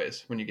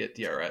straightaways. When you get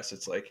DRS,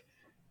 it's like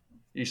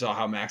you saw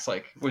how Max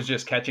like was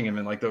just catching him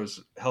in like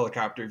those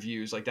helicopter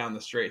views, like down the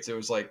straights. It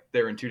was like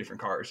they were in two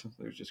different cars.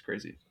 It was just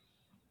crazy.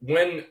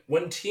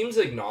 When teams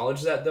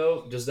acknowledge that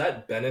though, does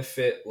that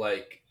benefit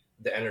like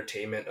the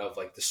entertainment of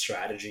like the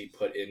strategy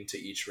put into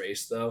each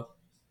race though?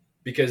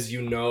 Because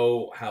you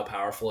know how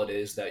powerful it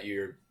is that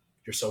you're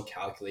so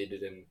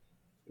calculated in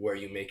where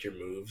you make your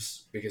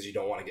moves because you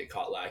don't want to get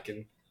caught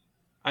lacking.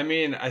 I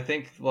mean, I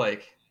think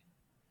like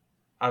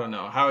I don't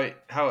know how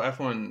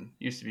F1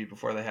 used to be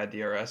before they had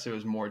DRS. It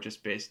was more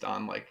just based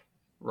on like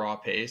raw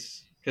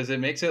pace because it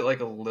makes it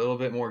like a little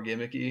bit more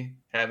gimmicky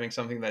having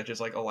something that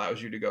just like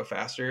allows you to go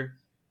faster.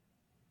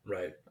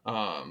 Right.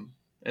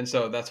 And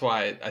so that's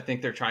why I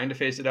think they're trying to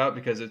phase it out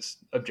because it's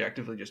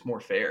objectively just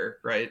more fair,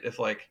 right? If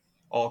like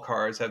all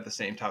cars have the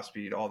same top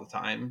speed all the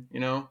time, you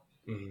know?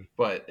 Mm-hmm.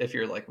 But if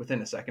you're like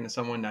within a second of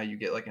someone, now you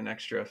get like an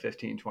extra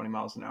 15, 20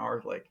 miles an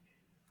hour. Like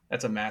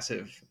that's a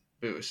massive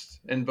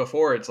boost. And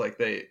before it's like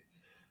they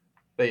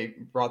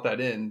brought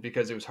that in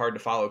because it was hard to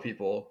follow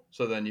people.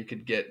 So then you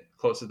could get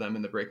close to them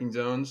in the braking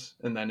zones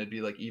and then it'd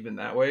be like even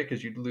that way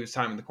because you'd lose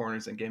time in the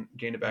corners and gain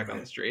it back on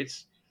the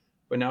straights.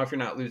 But now if you're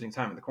not losing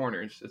time in the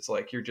corners, it's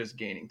like you're just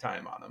gaining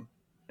time on them.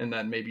 And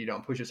then maybe you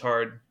don't push as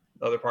hard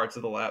other parts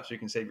of the lap so you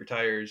can save your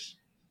tires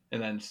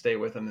and then stay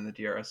with them in the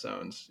DRS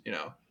zones, you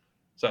know.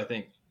 So I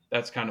think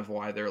that's kind of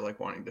why they're like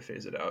wanting to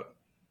phase it out.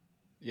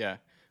 Yeah.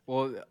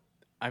 Well,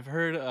 I've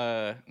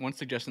heard one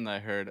suggestion that I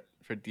heard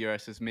for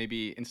DRS is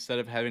maybe instead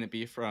of having it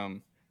be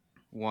from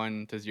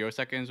 1 to 0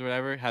 seconds or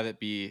whatever, have it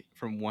be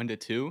from 1 to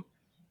 2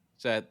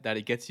 so that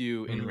it gets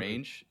you in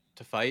range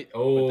to fight.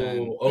 Oh,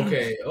 then,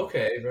 okay,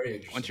 very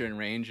interesting. Once you're in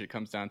range, it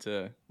comes down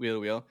to wheel to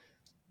wheel,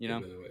 you know?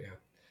 Yeah,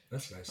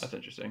 that's nice. That's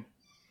interesting.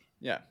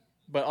 Yeah,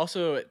 but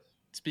also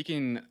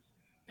speaking,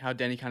 how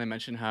Danny kind of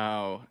mentioned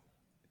how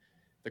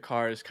the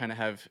cars kind of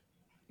have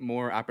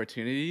more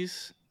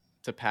opportunities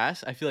to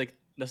pass. I feel like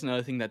that's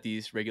another thing that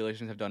these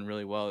regulations have done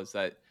really well is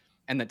that,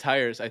 and the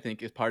tires, I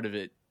think, is part of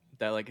it.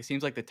 That like it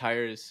seems like the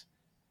tires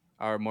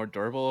are more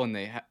durable and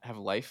they have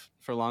life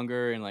for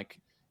longer, and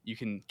like you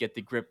can get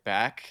the grip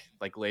back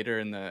like later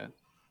in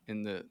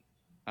the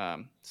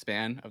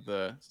span of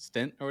the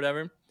stint or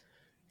whatever.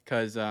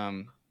 Because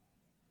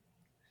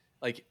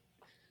like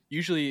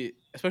usually,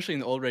 especially in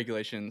the old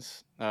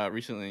regulations,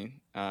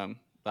 recently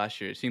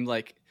last year, it seemed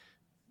like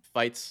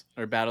fights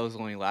or battles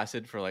only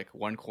lasted for like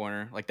one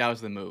corner. Like that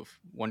was the move.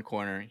 One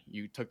corner,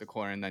 you took the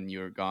corner and then you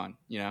were gone,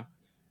 you know?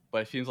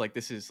 But it feels like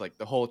this is like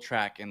the whole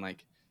track and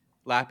like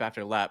lap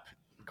after lap,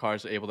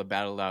 cars are able to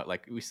battle it out.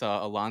 Like we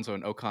saw Alonso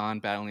and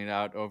Ocon battling it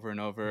out over and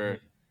over.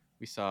 Mm-hmm.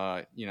 We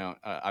saw, you know,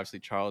 obviously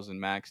Charles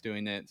and Max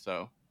doing it.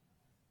 So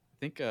I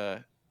think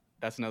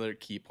that's another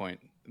key point.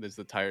 There's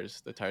the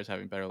tires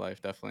having better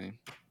life, definitely.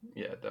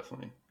 Yeah,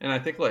 definitely. And I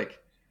think like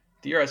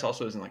DRS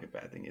also isn't like a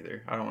bad thing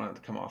either. I don't want it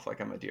to come off like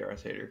I'm a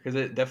DRS hater because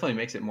it definitely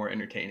makes it more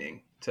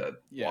entertaining to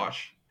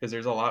watch because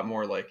there's a lot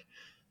more like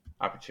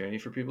opportunity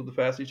for people to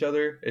pass each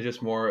other. It's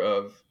just more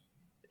of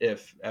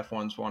if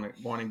F1's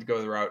wanting to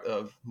go the route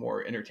of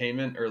more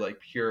entertainment or like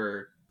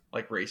pure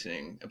like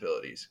racing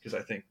abilities, because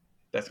I think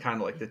that's kind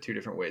of like the two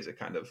different ways it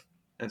kind of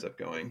ends up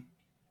going.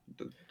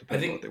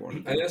 Depending on what they want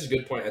to do. I think that's a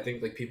good point. I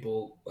think like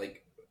people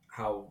like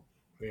how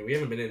we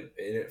haven't been in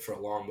it for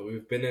long, but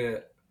we've been in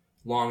it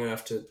long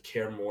enough to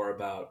care more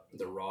about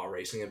the raw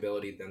racing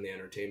ability than the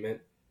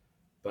entertainment.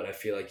 But I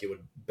feel like it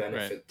would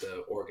benefit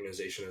the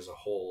organization as a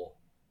whole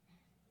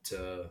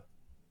to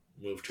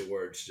move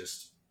towards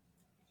just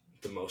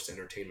the most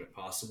entertainment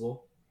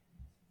possible.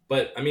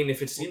 But I mean,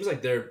 if it seems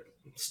like they're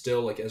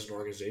still like as an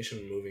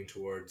organization moving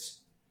towards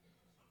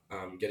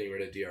getting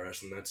rid of DRS,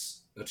 then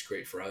that's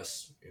great for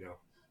us. You know,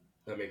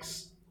 that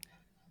makes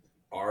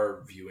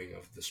our viewing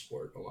of the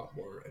sport a lot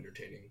more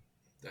entertaining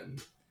than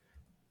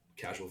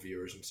casual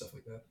viewers and stuff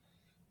like that.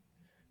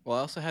 Well,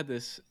 I also had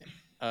this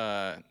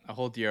a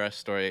whole DRS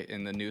story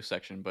in the news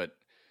section, but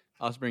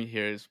I was bringing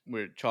here is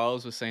where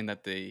Charles was saying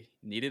that they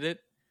needed it.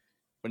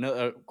 But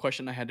another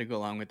question I had to go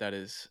along with that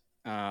is,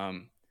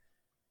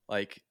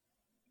 like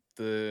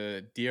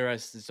the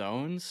DRS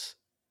zones,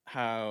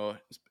 how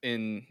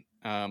in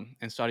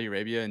Saudi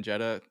Arabia and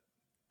Jeddah,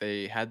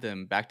 they had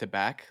them back to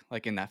back,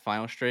 like in that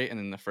final straight and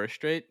then the first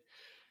straight.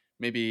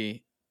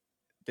 Maybe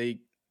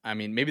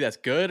maybe that's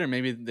good, or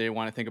maybe they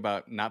want to think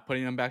about not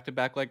putting them back to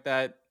back like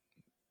that.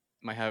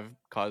 Might have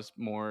caused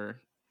more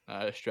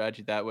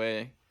strategy that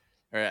way,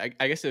 or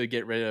I guess it would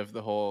get rid of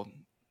the whole.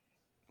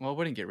 Well, it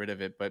wouldn't get rid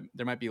of it, but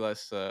there might be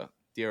less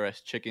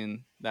DRS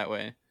chicken that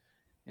way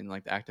in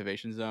like the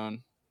activation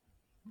zone.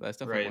 But that's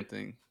definitely one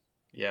thing.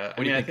 Yeah,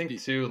 I think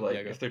too, like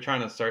if they're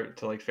trying to start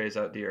to like phase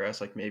out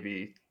DRS, like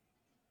maybe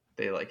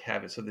they like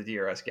have it so the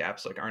DRS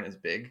gaps like aren't as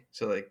big,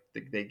 so like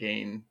they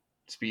gain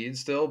speed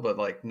still, but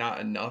like not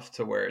enough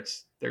to where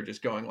they're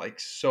just going like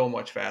so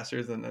much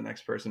faster than the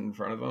next person in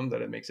front of them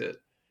that it makes it,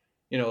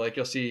 like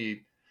you'll see,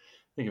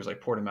 I think it was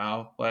like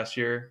Portimao last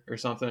year or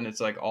something. It's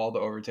like all the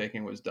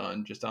overtaking was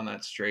done just on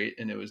that straight,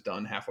 and it was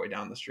done halfway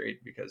down the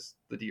straight because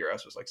the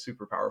DRS was like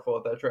super powerful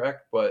at that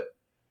track, but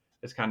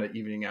it's kind of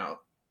evening out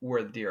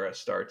where the DRS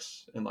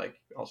starts and like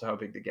also how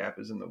big the gap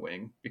is in the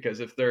wing, because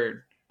if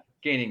they're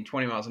gaining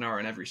 20 miles an hour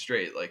in every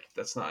straight, like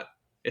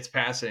it's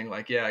passing,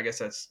 like, yeah, I guess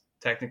that's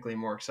technically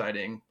more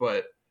exciting,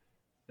 but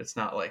it's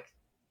not like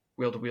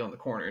wheel to wheel in the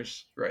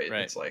corners, right?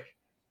 It's like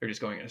they're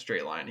just going in a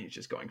straight line. He's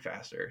just going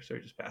faster, so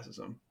he just passes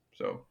them.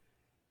 So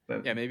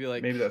maybe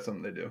that's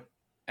something they do.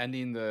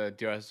 Ending the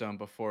DRS zone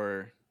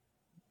before,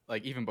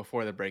 like even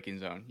before the braking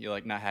zone, you're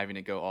like not having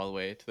to go all the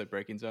way to the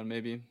braking zone,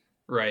 maybe.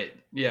 Right.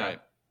 Yeah.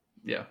 Right.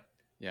 Yeah.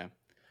 Yeah.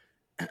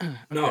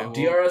 No,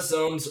 DRS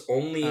zones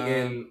only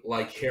in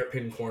like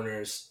hairpin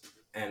corners,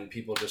 and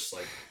people just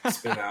like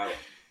spin out,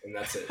 and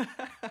that's it.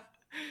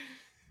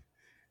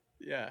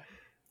 Yeah.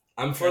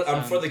 I'm for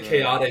the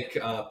chaotic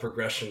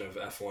progression of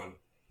F1.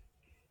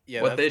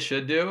 Yeah. What they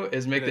should do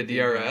is make the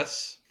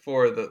DRS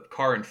for the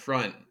car in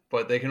front,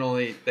 but they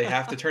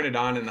have to turn it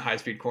on in the high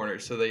speed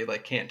corners, so they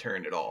like can't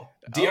turn at all.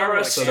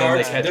 DRS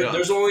starts.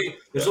 There's only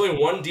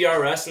one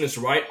DRS, and it's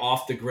right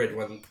off the grid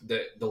when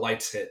the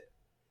lights hit.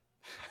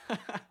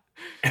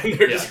 And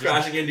they're just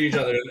crashing into each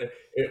other,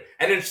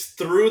 and it's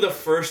through the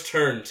first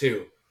turn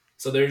too.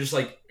 So they're just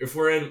like, if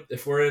we're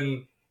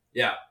in,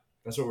 yeah,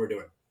 that's what we're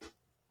doing.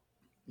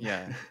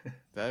 Yeah,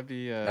 that'd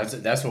be.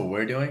 That's what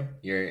we're doing.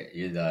 You're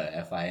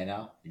the FIA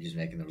now. You're just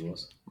making the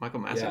rules. Michael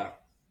Massey.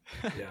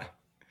 Yeah,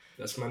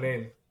 that's my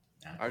name.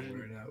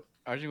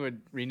 Arjun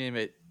would rename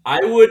it. I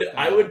would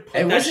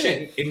put that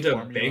shit into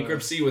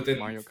bankruptcy within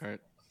Mario Kart.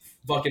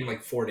 Fucking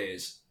like 4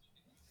 days.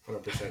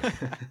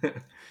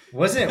 100%.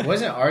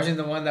 Wasn't Arjun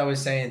the one that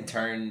was saying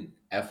turn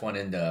F1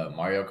 into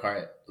Mario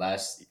Kart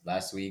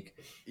last week?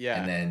 Yeah.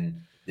 And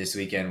then this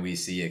weekend we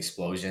see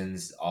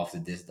explosions off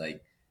the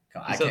like.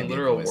 I can't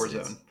literal war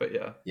zone, but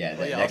yeah. Yeah,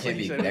 that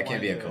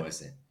can't be a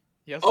coincidence.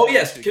 Oh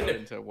yes.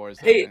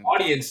 Hey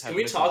audience, can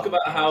we talk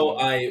about how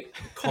I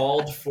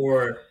called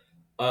for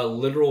a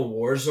literal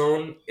war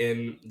zone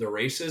in the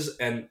races,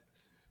 and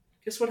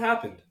guess what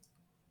happened?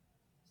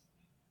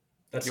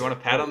 You want a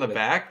pat on the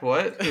back?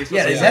 What?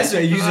 Yeah, that's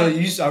what you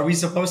are we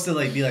supposed to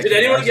like be like? Did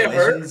anyone get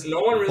hurt?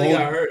 No one really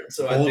got hurt.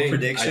 So I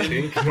prediction.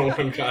 think no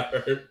one got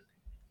hurt.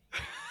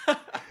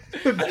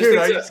 Dude,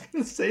 I was just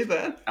gonna say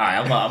that. All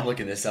right, I'm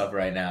looking this up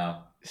right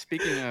now.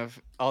 Speaking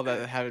of all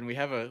that happened, we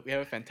have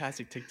a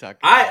fantastic TikTok.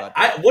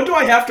 What do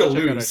I have to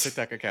lose? Our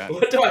TikTok account.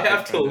 What do I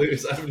have to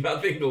lose? I have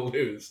nothing to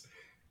lose.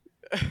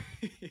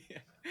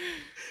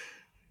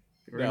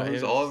 We're gonna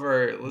lose all of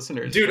our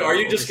listeners. Dude, are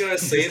you just gonna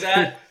say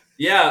that?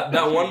 Yeah,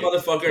 that one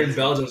motherfucker in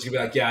Belgium is gonna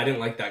be like, yeah, I didn't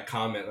like that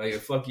comment. Like,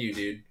 fuck you,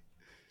 dude.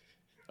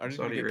 I'm just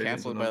gonna get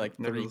canceled by like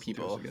 3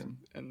 people,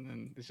 and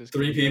then it's just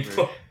 3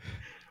 people.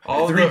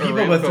 All 3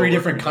 people, but 3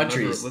 different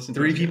countries.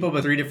 3 people,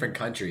 but 3 different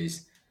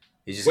countries.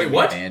 He's just gonna be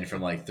banned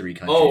from like 3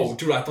 countries. Oh,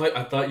 dude, I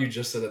thought you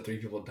just said that 3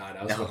 people died.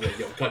 I was like,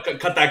 yo, cut that.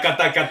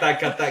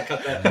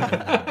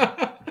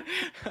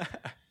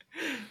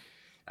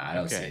 I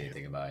don't say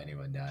anything about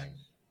anyone dying.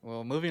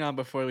 Well, moving on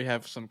before we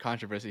have some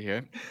controversy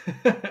here.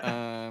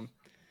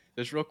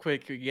 Just real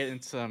quick, we get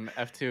into some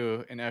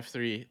F2 and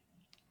F3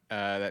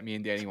 that me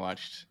and Danny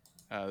watched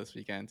this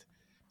weekend.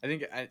 I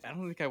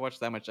don't think I watched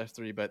that much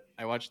F3, but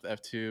I watched the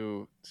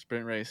F2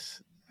 sprint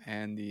race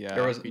and the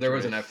There was an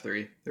race.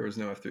 F3. There was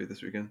no F3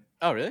 this weekend.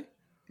 Oh, really?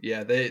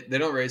 Yeah, they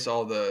don't race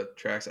all the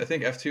tracks. I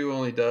think F2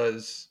 only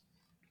does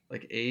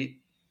like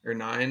 8 or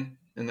 9,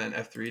 and then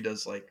F3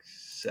 does like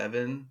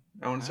 7.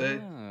 I want to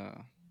say.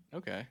 Oh,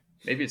 okay.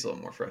 Maybe it's a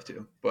little more for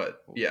F2,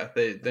 but yeah,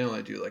 they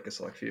only do like a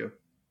select few.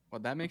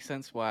 Well, that makes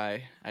sense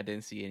why I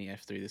didn't see any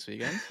F3 this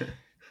weekend.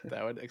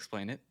 That would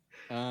explain it.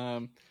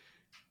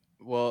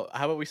 Well,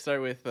 how about we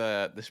start with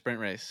the sprint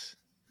race?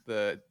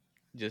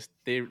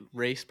 They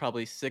raced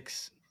probably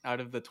 6 out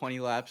of the 20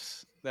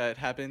 laps that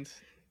happened.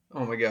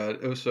 Oh my god,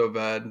 it was so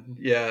bad.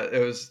 Yeah,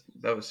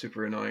 that was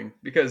super annoying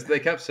because they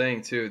kept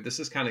saying too,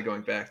 this is kind of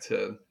going back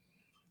to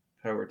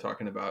how we're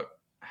talking about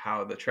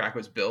how the track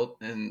was built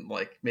and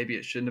like maybe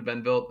it shouldn't have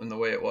been built in the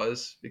way it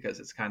was because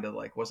it's kind of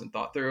like wasn't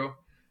thought through.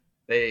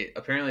 They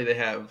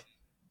have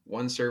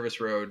one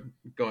service road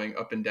going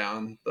up and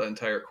down the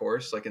entire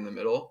course, like in the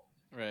middle.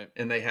 Right.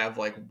 And they have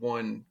like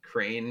one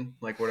crane,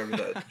 like whatever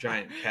the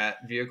giant cat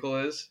vehicle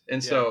is.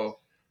 And Yeah. so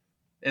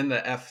in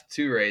the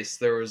F2 race,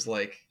 there was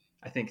like,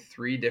 I think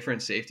 3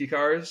 different safety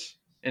cars,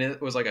 and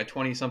it was like a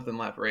 20 something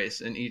lap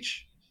race. And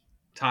each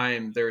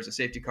time there was a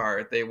safety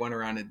car, they went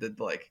around and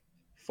did like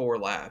 4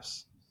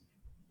 laps.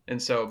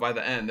 And so by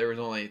the end, there was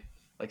only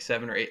like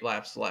 7 or 8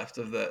 laps left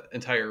of the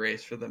entire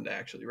race for them to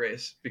actually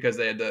race because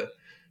they had to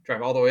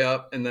drive all the way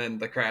up, and then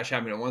the crash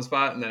happened in one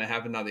spot, and then it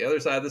happened on the other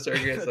side of the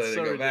circuit, so they had to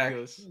go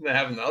ridiculous. back. And it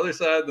happened on the other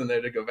side, then they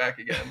had to go back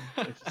again.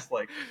 It's just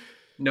like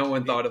no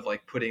one thought of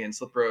like putting in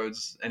slip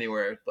roads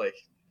anywhere. Like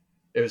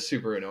it was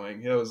super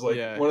annoying. It was like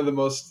one of the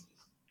most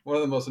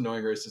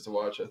annoying races to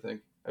watch I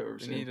think I've ever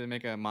They seen. need to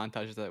make a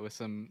montage of that with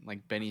some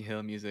like Benny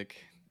Hill music,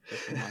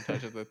 just a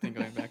montage of the thing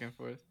going back and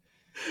forth.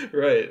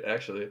 Right,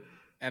 actually.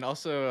 And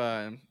also,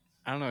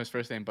 I don't know his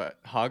first name, but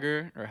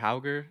Hauger,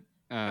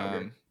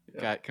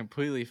 got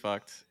completely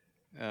fucked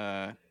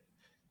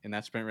in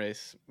that sprint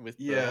race with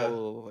the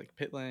whole like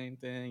pit lane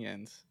thing.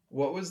 And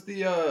what was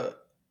the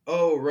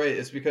oh right,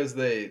 it's because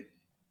they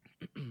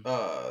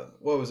what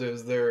was it? It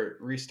was they're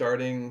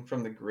restarting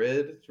from the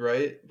grid,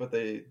 right? But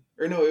it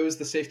was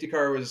the safety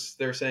car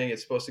they're saying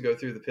it's supposed to go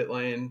through the pit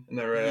lane, and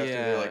then right after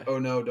they're like, oh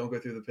no, don't go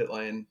through the pit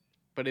lane.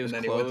 But it was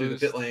and then closed. He went through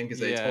the pit lane because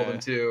they told him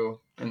to,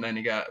 and then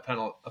he got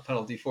a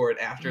penalty for it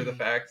after the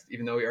fact,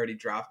 even though he already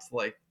dropped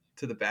like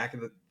to the back of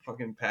the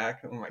fucking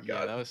pack. Oh my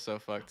god, that was so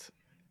fucked.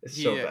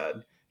 It's so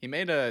bad. He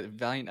made a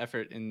valiant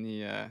effort in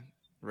the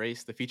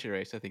race, the feature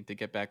race, I think, to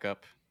get back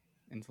up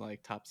into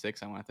like top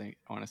 6. I want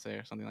to say,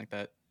 or something like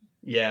that.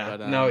 Yeah,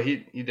 but, no,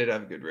 he did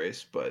have a good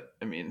race, but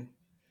I mean,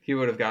 he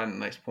would have gotten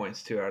nice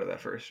points too out of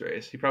that first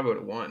race. He probably would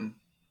have won.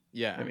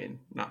 Yeah, I mean,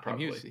 not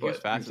probably, he was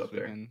fast up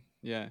there.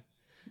 Yeah.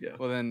 Yeah.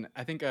 Well, then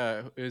I think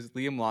it was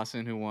Liam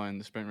Lawson who won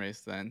the sprint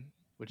race then,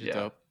 which is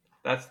dope.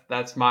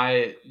 That's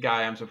my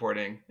guy I'm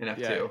supporting in F2.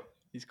 Yeah,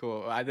 he's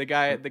cool. The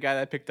guy that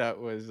I picked out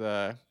was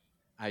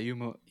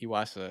Ayumu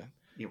Iwasa.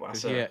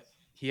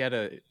 He had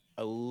a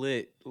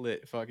lit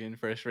fucking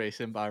first race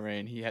in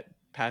Bahrain. He had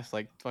passed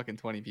like fucking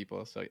 20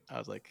 people. So I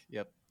was like,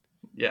 yep.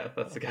 Yeah,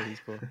 that's the guy. He's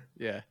cool.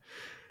 Yeah.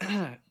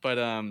 But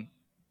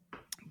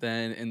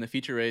then in the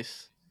feature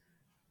race,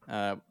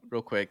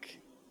 real quick,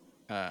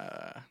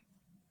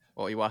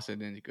 well, Iwasa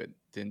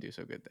didn't do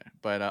so good there.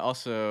 But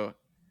also,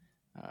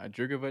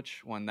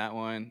 Drugovic won that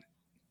one.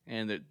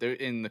 And there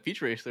in the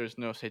feature race, there's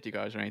no safety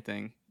cars or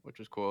anything, which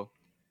was cool.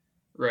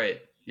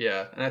 Right.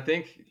 Yeah. And I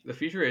think the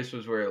feature race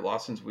was where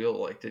Lawson's wheel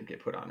like didn't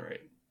get put on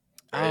right.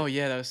 Oh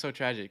yeah, that was so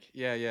tragic.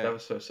 Yeah. That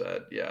was so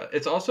sad. Yeah.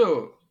 It's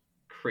also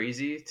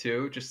crazy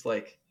too. Just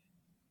like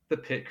the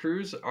pit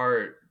crews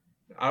are,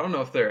 I don't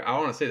know if I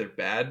want to say they're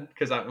bad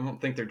because I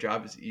don't think their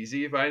job is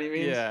easy by any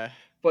means. Yeah.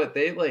 But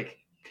they like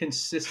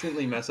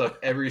consistently mess up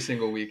every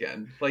single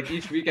weekend. Like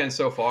each weekend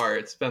so far,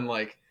 it's been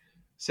like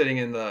sitting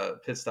in the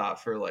pit stop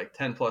for like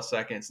 10 plus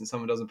seconds and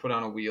someone doesn't put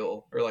on a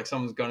wheel, or like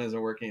someone's gun isn't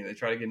working and they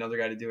try to get another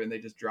guy to do it and they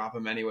just drop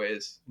him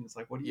anyways. And it's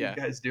like, what are you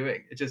guys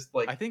doing? It just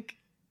like, I think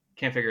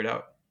can't figure it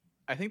out.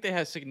 I think they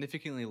have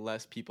significantly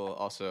less people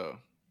also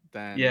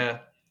than the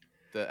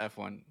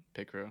F1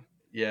 pit crew.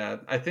 Yeah,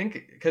 I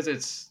think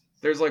because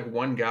there's like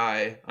one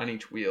guy on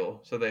each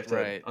wheel, so they have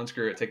to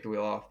unscrew it, take the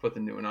wheel off, put the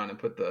new one on, and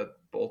put the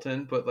bolt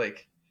in. But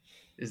like,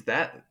 is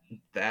that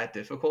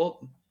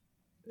difficult?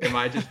 Am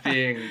I just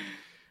being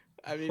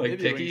I mean, like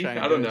picky?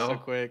 I don't know. So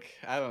quick,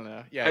 I don't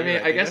know. Yeah, I mean,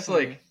 right. I guess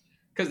like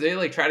because they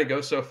like try to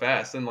go so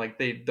fast and like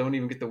they don't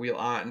even get the wheel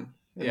on,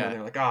 and then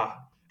they're like,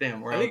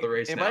 damn, we're out of the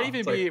race now. Might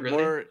even be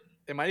more.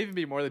 It might even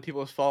be more the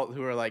people's fault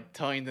who are like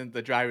telling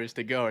the drivers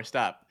to go or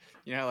stop.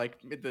 You know, like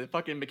the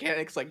fucking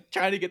mechanics like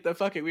trying to get the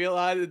fucking wheel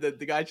on, and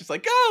the guy's just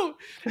like, go!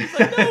 He's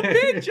like, no,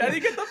 bitch, I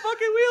didn't get the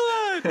fucking wheel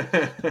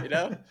on. You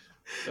know?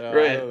 So,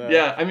 right.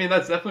 Yeah. I mean,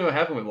 that's definitely what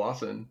happened with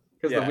Lawson.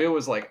 Because the wheel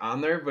was like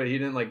on there, but he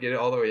didn't like get it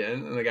all the way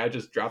in, and the guy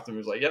just dropped him. He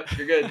was like, "Yep,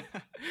 you're good."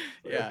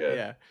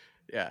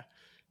 Yeah.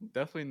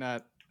 Definitely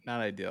not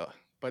ideal.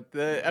 But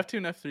the F2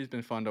 and F3 has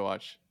been fun to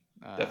watch.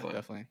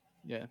 Definitely.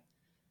 Yeah.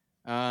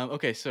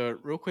 Okay, so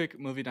real quick,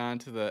 moving on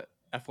to the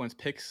F1's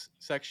picks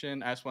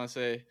section. I just want to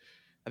say,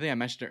 I think I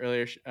mentioned it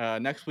earlier.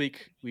 Next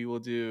week we will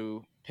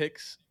do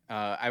picks.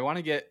 I want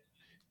to get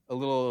a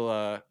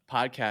little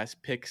podcast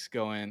picks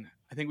going.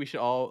 I think we should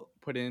all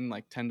put in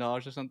like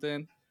 $10 or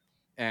something,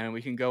 and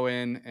we can go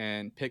in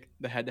and pick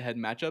the head-to-head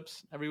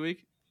matchups every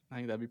week. I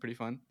think that'd be pretty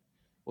fun.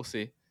 We'll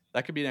see.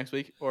 That could be next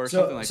week or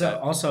something like that. So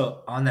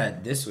also on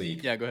that this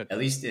week, Yeah, go ahead. At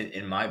least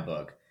in my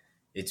book,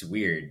 it's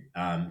weird.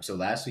 So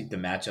last week the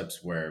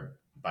matchups were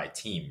by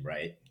team,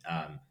 right?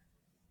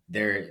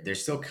 They're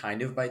still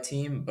kind of by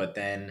team, but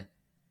then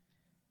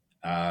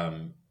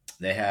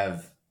they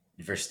have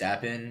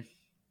Verstappen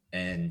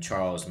and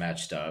Charles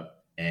matched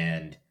up,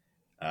 and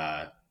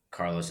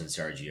Carlos and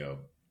Sergio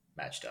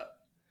matched up.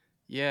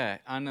 Yeah,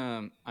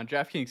 on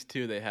DraftKings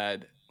too, they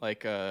had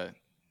like the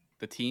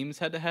teams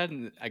head to head,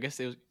 and I guess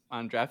it was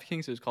on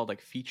DraftKings. It was called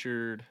like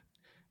featured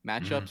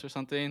matchups or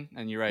something.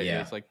 And you're right,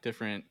 Yeah. it's like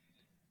different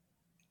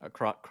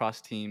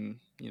cross team,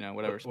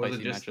 whatever. Was Spicy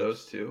it just matchups.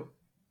 those two?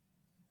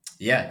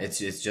 Yeah, it's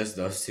just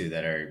those two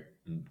that are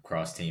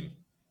cross team.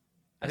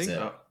 I That's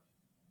think it.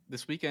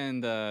 this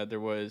weekend there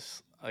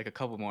was like a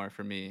couple more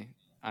for me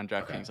on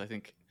DraftKings.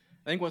 Okay.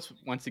 I think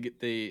once you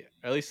get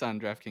at least on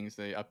DraftKings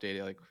they update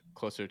it like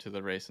closer to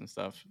the race and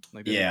stuff.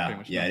 Like there's pretty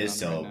much Yeah, it nothing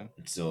is on there right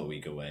now. still a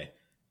week away.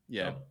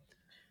 Yeah. So.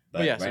 But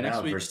But yeah, so right next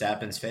now week-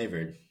 Verstappen's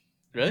favored. in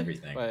Really?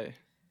 Everything.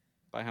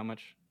 By how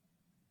much?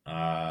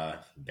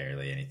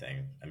 Barely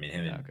anything. I mean,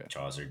 him and Okay.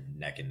 Charles are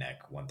neck and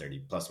neck, 130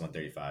 plus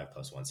 135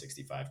 plus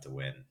 165 to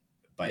win.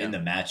 But Yeah. in the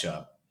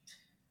matchup,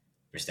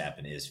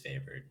 Verstappen is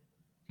favored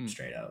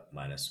straight up,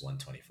 minus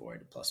 124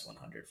 to plus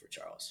 100 for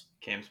Charles.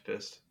 Cam's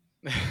pissed.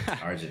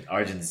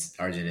 Arjun is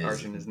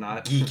Arjun is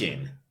not.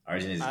 geeking.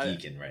 Arjun is I-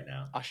 geeking right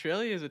now.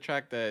 Australia is a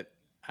track that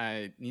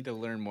I need to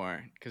learn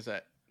more because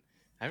I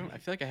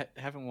feel like I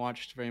haven't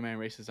watched very many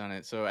races on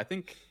it. So I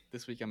think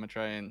this week I'm gonna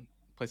try and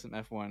play some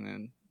F1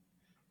 and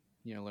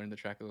learn the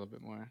track a little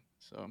bit more.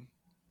 So,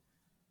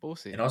 but we'll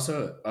see. And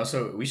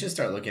also, we should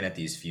start looking at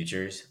these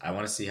futures. I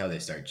want to see how they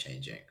start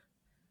changing.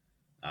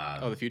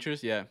 The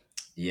futures, yeah.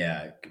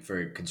 Yeah,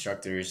 for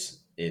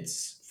constructors,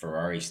 it's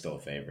Ferrari still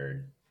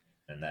favored,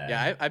 and then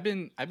Yeah, I've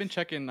been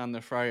checking on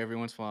the Ferrari every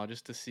once in a while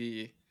just to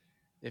see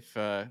if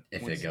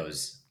if once it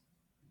goes,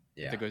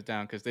 it goes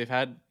down because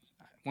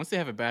once they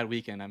have a bad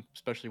weekend, I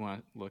especially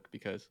want to look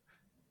because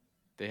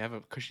they have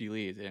a cushy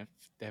lead. If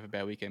they have a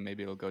bad weekend,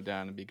 maybe it'll go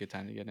down and be a good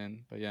time to get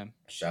in. But yeah,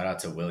 Shout out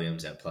to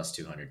Williams at plus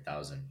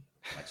 200,000.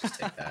 Might just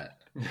take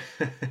that.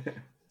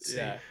 See.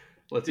 yeah.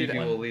 Latifi Dude,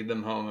 will lead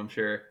them home, I'm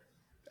sure.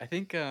 I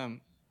think $1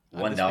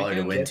 this to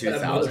weekend- win Get that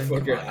 2,000.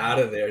 motherfucker Come on. out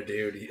of there,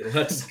 dude.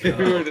 Let's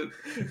go.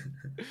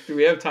 Do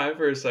we have time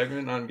for a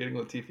segment on getting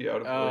Latifi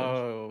out of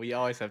Oh, we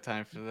always have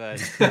time for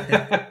that.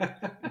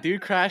 Williams?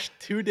 Dude crashed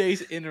 2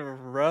 days in a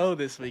row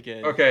this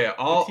weekend. Okay,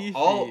 all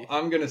Latifi.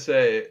 I'm gonna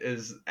say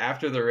is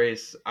after the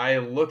race, I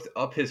looked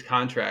up his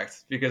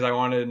contract because I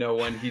wanted to know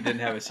when he didn't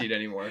have a seat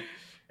anymore,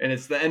 and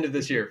it's the end of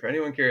this year. For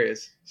anyone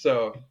curious,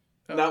 so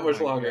not Oh much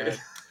my longer.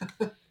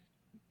 God.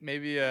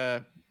 Maybe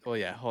well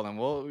yeah, hold on.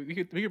 Well, we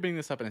could bring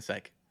this up in a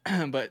sec.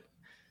 But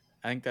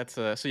I think that's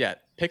so yeah,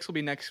 picks will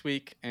be next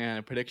week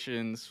and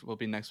predictions will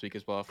be next week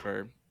as well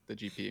for the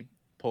GP.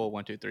 Poll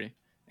 1, 2, 3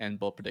 and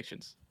bold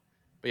predictions.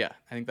 But yeah,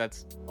 I think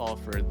that's all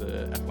for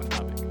the F1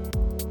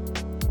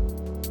 topic.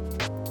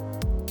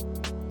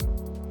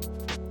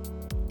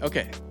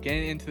 Okay,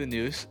 getting into the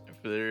news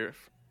for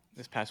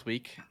this past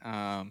week.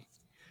 Don't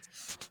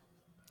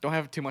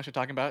have too much to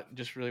talk about.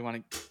 Just really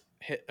want to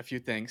hit a few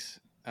things.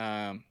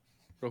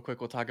 Real quick,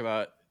 we'll talk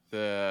about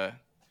the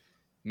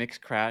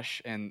mixed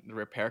crash and the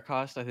repair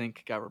cost. I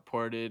think got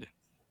reported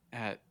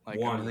at like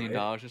 $1 million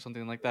or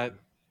something like that.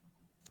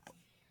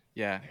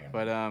 Yeah,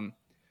 but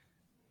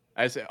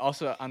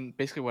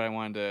basically what I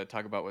wanted to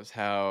talk about was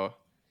how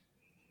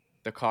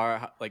the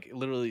car like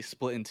literally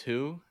split in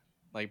two,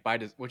 like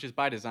which is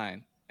by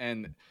design.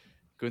 And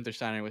Gunther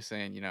Steiner was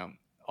saying,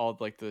 all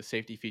like the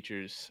safety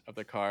features of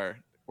the car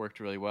worked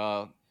really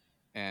well,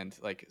 and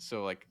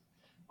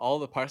all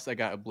the parts that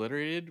got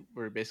obliterated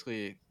were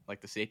basically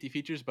like the safety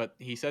features. But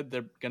he said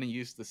they're gonna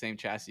use the same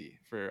chassis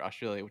for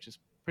Australia, which is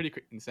pretty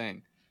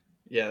insane.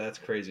 Yeah, that's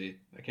crazy.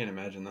 I can't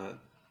imagine that.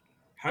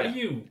 How do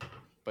you?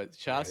 But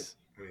Chas,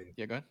 I mean,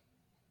 yeah, go ahead.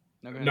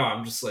 Go ahead. no,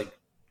 I'm just like,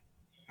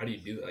 how do you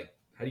do that? Like,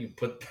 how do you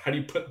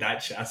put that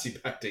chassis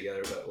back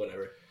together? But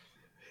whatever.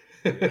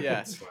 Yeah.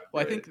 It's fine,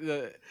 Well, I right?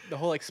 think the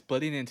whole like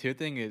splitting in two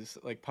thing is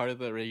like part of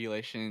the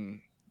regulation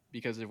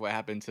because of what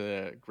happened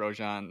to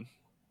Grosjean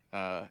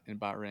in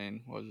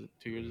Bahrain. What was it,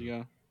 2 years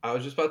ago? I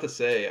was just about to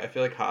say, I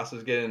feel like Haas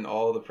is getting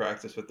all the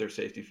practice with their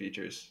safety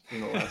features in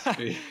the last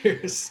few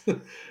years.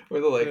 Where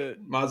they're like,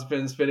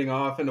 Mazepin spinning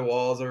off into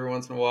walls every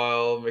once in a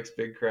while, mixed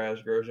big crash,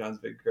 Grosjean's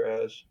big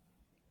crash.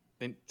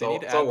 They It's all, need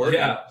to it's all add- working.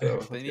 Yeah. So.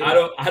 They need out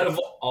of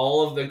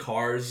all of the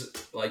cars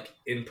like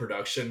in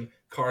production,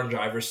 car and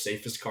driver's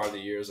safest car of the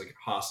year is like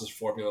Haas's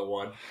Formula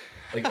One,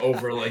 like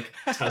over like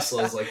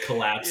Tesla's like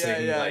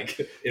collapsing Yeah. like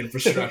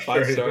infrastructure.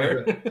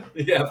 5-star.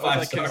 Yeah, It was, 5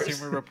 like stars.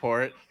 Consumer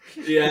Report.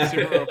 Yeah.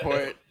 Consumer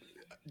Report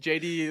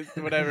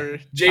JD whatever.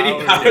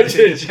 JD Power, Power,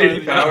 is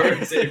JD Power.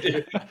 Power,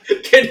 safety.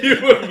 Can you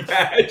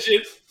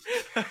imagine?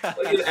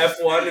 Like in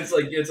F1, it's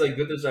like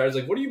good to start. It's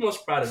like, what are you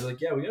most proud of? It's like,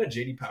 yeah, we got a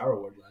JD Power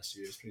award last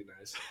year. It's pretty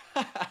nice.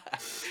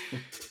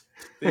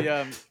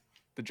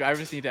 The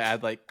drivers need to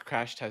add like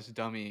crash test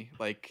dummy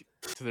like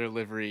to their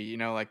livery. You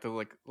know, like the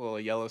like little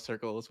yellow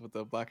circles with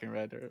the black and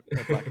red or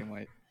black and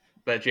white.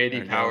 That Or JD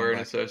yellow Power and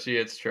black.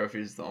 Associates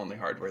trophy is the only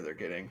hardware they're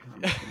getting.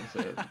 I'm just gonna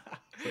say it.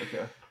 It's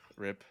okay.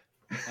 Rip.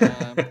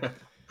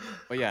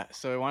 But yeah,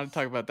 so I wanted to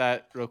talk about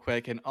that real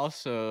quick, and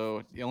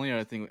also the only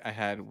other thing I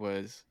had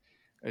was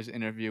there's an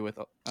interview with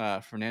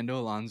Fernando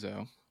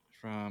Alonso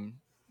from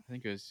I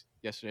think it was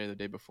yesterday or the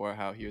day before.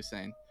 How he was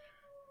saying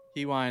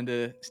he wanted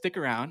to stick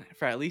around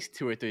for at least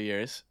 2 or 3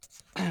 years,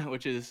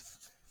 which is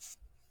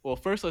well.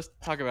 First, let's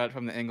talk about it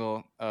from the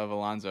angle of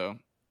Alonso,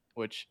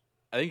 which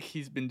I think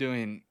he's been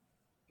doing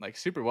like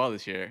super well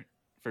this year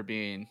for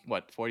being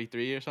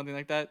 43 or something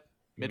like that,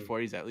 mid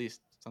 40s at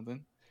least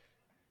something.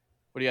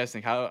 What do you guys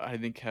think? How I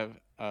think have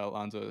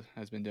Alonso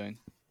has been doing?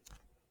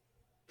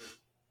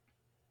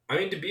 I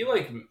mean, to be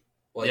like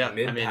Yeah,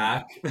 mid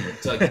pack,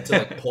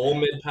 to pull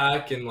mid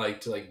pack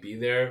and to be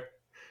there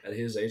at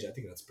his age, I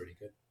think that's pretty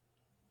good.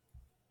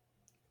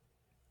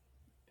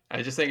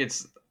 I just think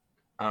it's,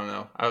 I don't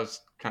know. I was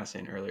kind of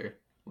saying earlier,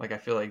 like I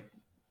feel like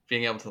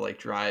being able to like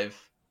drive,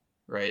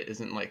 right,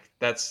 isn't like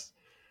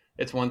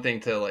it's one thing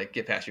to like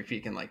get past your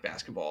peak in like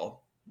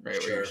basketball, right,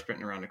 where you're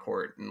sprinting around the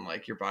court and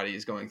like your body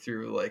is going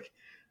through like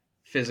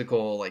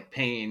physical like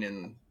pain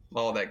and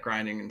all that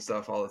grinding and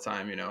stuff all the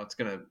time. You know, it's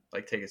gonna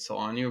like take its toll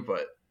on you,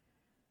 but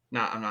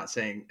I'm not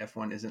saying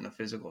F1 isn't a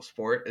physical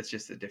sport. It's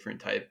just a different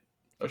type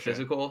of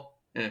physical.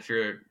 And if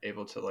you're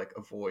able to like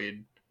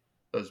avoid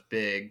those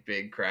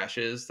big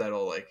crashes,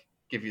 that'll like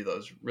give you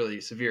those really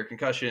severe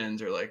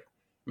concussions or like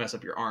mess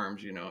up your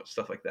arms, you know,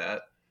 stuff like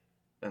that.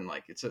 Then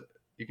like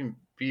you can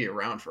be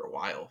around for a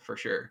while for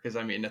sure. Because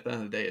I mean, at the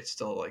end of the day, it's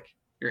still like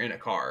you're in a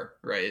car,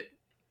 right?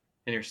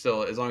 And you're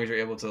still, as long as you're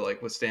able to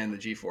like withstand the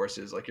G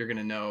forces, like you're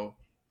gonna know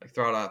like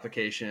throttle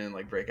application,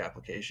 like brake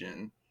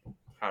application,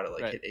 how to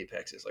like hit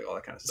apexes, like all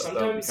that kind of stuff.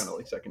 Sometimes, that would be kind of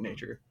like second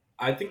nature.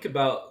 I think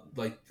about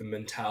like the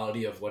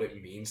mentality of what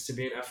it means to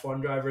be an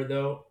F1 driver,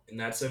 though, in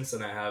that sense,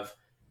 and I have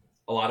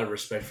a lot of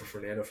respect for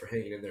Fernando for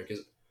hanging in there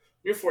because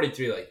you're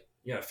 43, like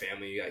you got a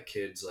family, you got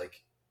kids,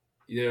 like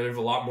you have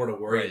a lot more to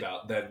worry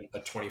about than a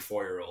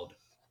 24-year-old,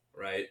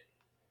 right?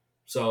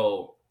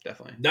 So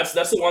definitely, that's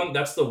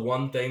the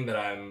one thing that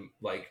I'm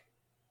like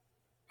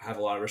have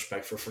a lot of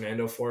respect for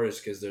Fernando for is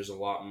because there's a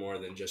lot more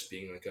than just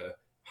being like a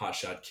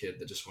hotshot kid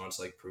that just wants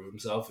to like prove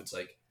himself. It's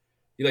like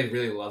he like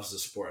really loves the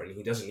sport and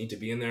he doesn't need to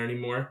be in there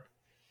anymore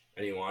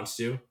and he wants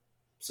to.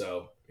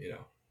 So, you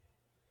know.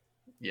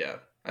 Yeah.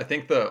 I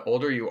think the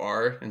older you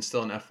are and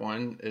still in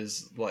F1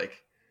 is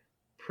like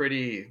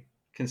pretty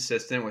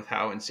consistent with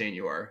how insane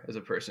you are as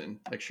a person,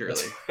 like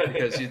surely.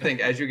 Because you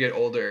think as you get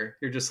older,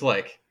 you're just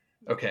like,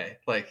 okay,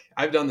 like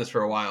I've done this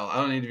for a while. I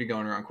don't need to be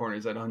going around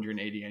corners at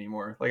 180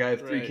 anymore. Like I have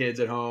 3 kids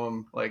at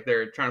home. Like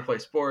they're trying to play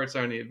sports.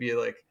 I need to be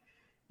like,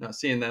 you know,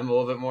 seeing them a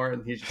little bit more.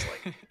 And he's just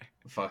like,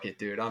 fuck it,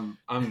 dude. I'm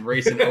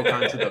racing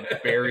Ocon to the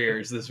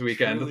barriers this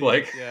weekend. Truly,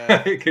 like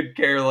I could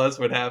care less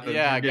what happens.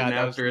 Yeah, God,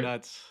 that was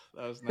nuts.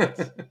 That was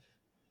nuts.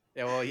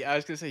 Yeah, well, I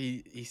was gonna say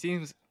he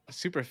seems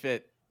super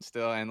fit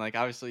still, and like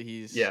obviously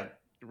he's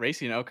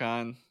racing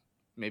Ocon,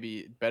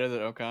 maybe better than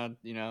Ocon,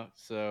 you know.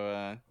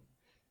 So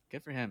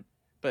good for him.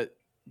 But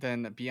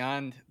then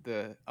beyond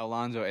the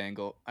Alonso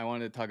angle, I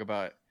wanted to talk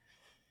about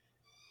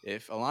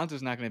if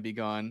Alonso's not going to be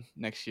gone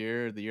next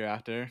year, or the year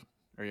after,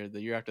 or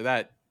the year after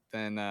that,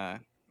 then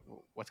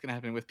what's going to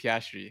happen with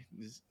Piastri?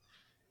 Is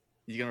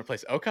he going to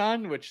replace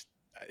Ocon, which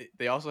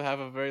they also have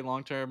a very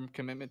long-term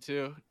commitment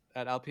to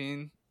at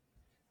Alpine?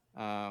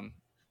 I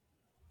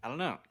don't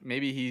know.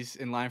 Maybe he's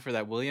in line for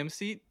that Williams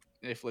seat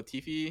if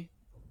Latifi,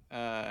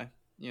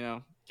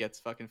 gets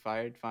fucking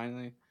fired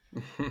finally.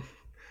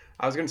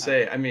 I was going to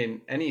say, I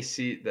mean, any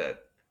seat that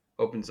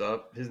opens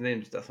up, his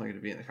name's definitely going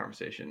to be in the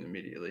conversation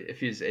immediately if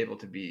he's able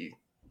to be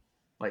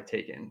like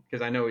taken.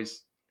 Because I know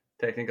he's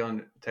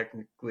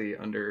technically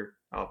under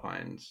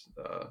Alpine's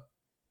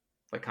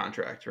like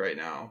contract right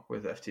now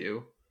with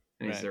F2,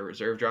 and he's their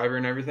reserve driver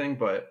and everything.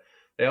 But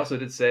they also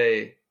did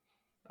say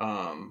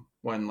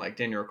when like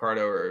Daniel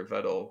Ricciardo or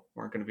Vettel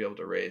weren't going to be able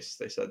to race,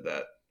 they said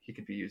that he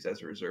could be used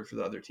as a reserve for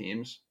the other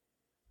teams.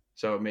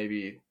 So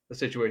maybe the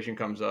situation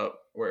comes up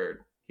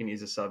where he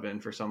needs a sub in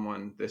for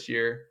someone this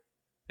year,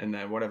 and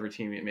then whatever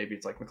team, maybe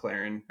it's like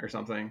McLaren or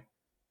something,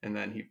 and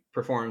then he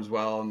performs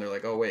well, and they're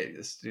like, oh wait,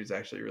 this dude's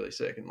actually really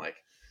sick, and like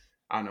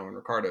I don't know when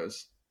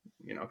Ricardo's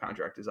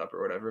contract is up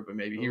or whatever, but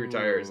maybe he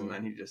retires and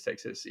then he just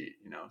takes his seat,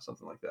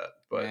 something like that.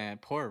 But man,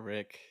 poor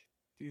Rick,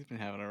 he's been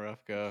having a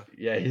rough go.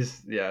 Yeah,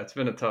 it's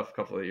been a tough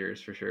couple of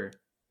years for sure.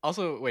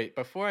 Also, wait,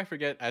 before I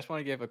forget, I just want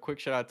to give a quick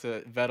shout out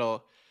to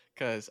Vettel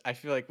because I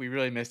feel like we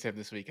really missed him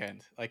this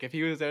weekend. Like if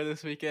he was there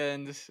this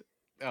weekend,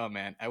 oh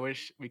man, I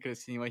wish we could have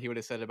seen what he would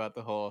have said about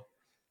the whole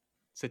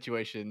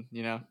situation,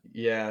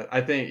 Yeah,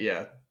 I think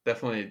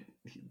definitely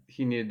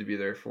he needed to be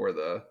there for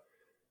the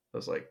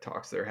those like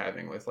talks they're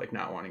having with like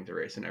not wanting to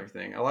race and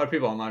everything. A lot of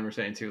people online were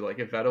saying too, like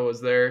if Vettel was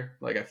there,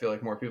 like I feel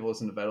like more people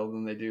listen to Vettel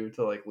than they do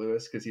to like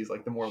Lewis because he's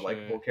like the more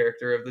likable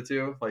character of the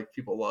two. Like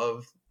people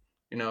love,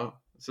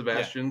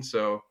 Sebastian.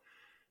 So,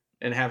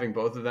 and having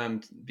both of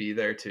them be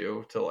there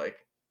too to like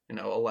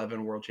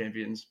 11 world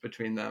champions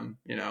between them,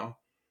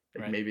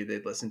 like maybe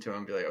they'd listen to him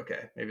and be like,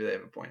 okay, maybe they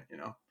have a point,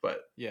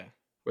 But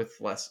with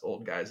less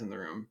old guys in the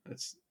room,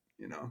 it's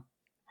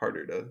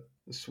harder to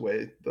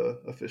sway the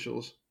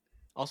officials.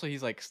 Also,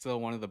 he's like still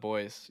one of the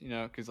boys,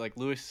 because like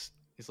Lewis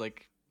is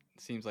like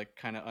seems like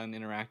kind of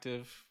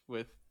uninteractive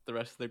with the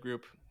rest of the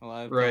group a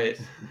lot of right,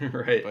 times.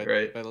 right. But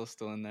Vettel's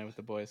still in there with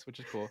the boys, which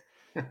is cool.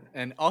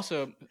 And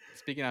also,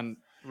 speaking on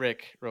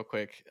Rick, real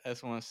quick, I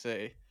just want to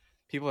say,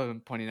 people have been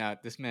pointing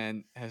out this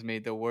man has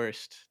made the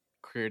worst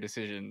career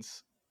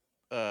decisions.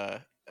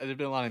 There's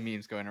been a lot of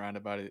memes going around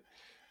about it,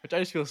 which I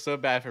just feel so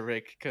bad for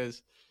Rick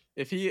because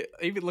if he,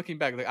 even looking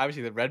back, like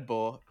obviously the Red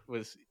Bull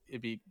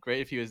it'd be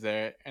great if he was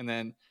there, and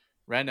then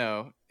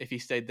Renault if he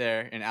stayed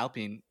there in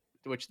Alpine,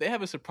 which they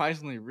have a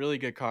surprisingly really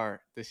good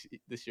car this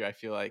year, I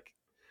feel like.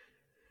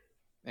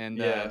 And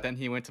then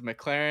he went to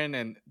McLaren,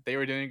 and they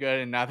were doing good,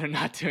 and now they're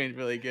not doing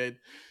really good.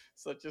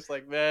 So it's just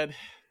like, man,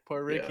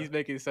 poor Rick, he's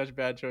making such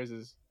bad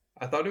choices.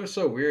 I thought it was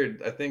so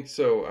weird. I think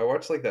so. I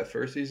watched like that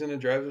first season of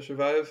Drive to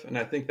Survive, and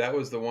I think that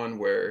was the one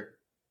where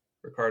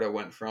Ricardo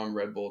went from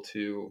Red Bull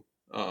to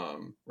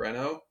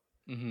Renault.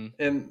 Mm-hmm.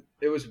 And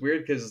it was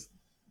weird because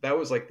that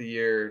was like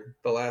the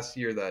last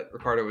year that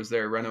Ricardo was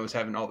there. Renault was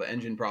having all the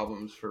engine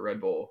problems for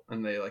Red Bull,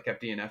 and they like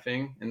kept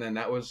DNFing. And then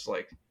that was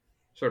like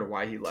sort of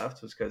why he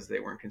left, was because they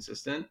weren't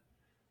consistent.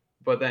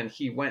 But then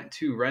he went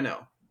to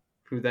Renault,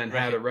 who then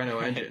had a Renault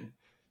engine.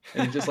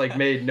 And it just like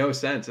made no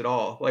sense at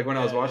all. Like when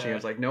I was watching, I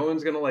was like, no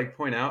one's gonna like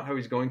point out how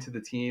he's going to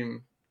the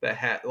team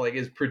that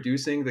is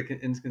producing the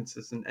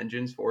inconsistent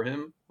engines for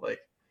him. Like,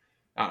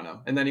 I don't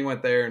know. And then he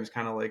went there and was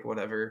kind of like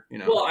whatever,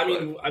 Well,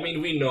 I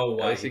mean, we know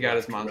why he got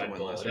his Monza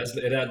win last year.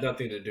 It had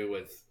nothing to do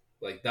with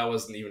like that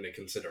wasn't even a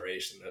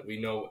consideration. That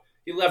we know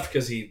he left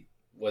because he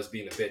was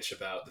being a bitch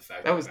about the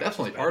fact that was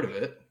definitely part of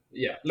it.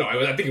 Yeah, no,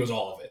 I think it was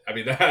all of it. I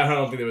mean, I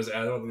don't think there was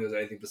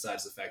anything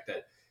besides the fact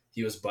that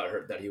he was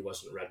butthurt that he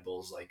wasn't Red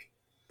Bull's like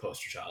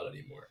poster child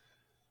anymore.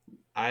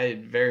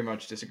 I very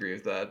much disagree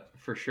with that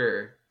for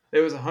sure. It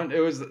was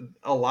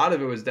a lot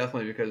of it was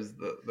definitely because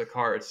the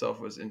car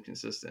itself was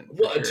inconsistent.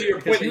 Well, to your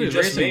point that you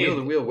just made, wheel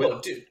to wheel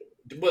with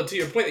to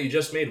your point that you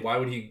just made, why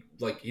would he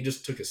he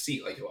just took a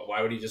seat? Like,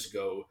 why would he just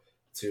go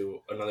to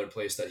another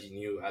place that he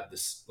knew had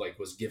this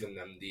was giving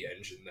them the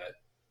engine that,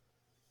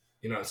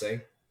 you know what I'm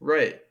saying?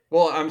 Right.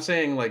 Well, I'm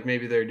saying like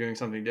maybe they're doing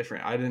something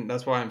different.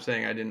 That's why I'm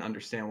saying I didn't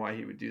understand why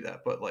he would do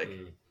that. But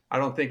I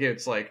don't think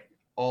it's like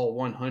all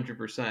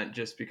 100%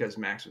 just because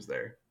Max was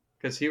there,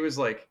 because he was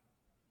like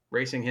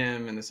racing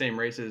him in the same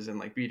races and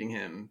like beating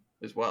him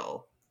as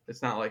well.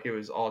 It's not like it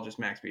was all just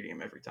Max beating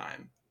him every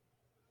time.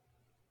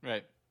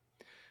 Right.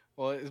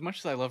 Well, as much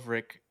as I love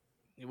Rick,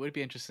 it would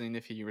be interesting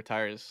if he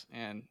retires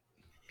and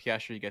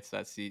Piastri gets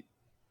that seat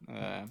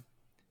at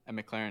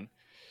McLaren.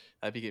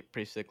 That'd be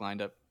pretty sick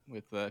lined up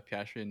with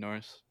Piastri and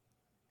Norris.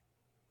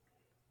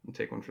 And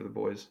take one for the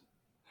boys.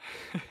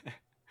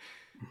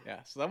 Yeah,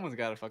 so that one's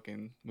got to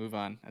fucking move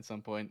on at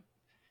some point.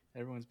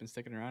 Everyone's been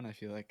sticking around, I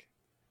feel like.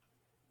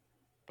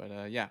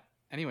 But yeah.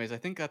 Anyways, I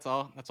think that's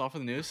all. That's all for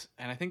the news,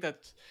 and I think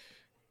that's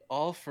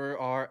all for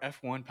our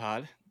F1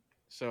 pod.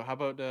 So how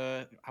about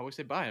how we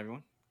say bye,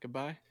 everyone?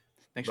 Goodbye.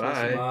 Thanks for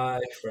listening.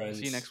 Bye, friends.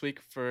 See you next week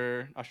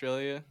for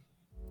Australia.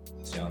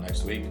 See y'all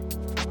next week.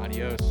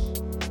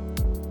 Adios.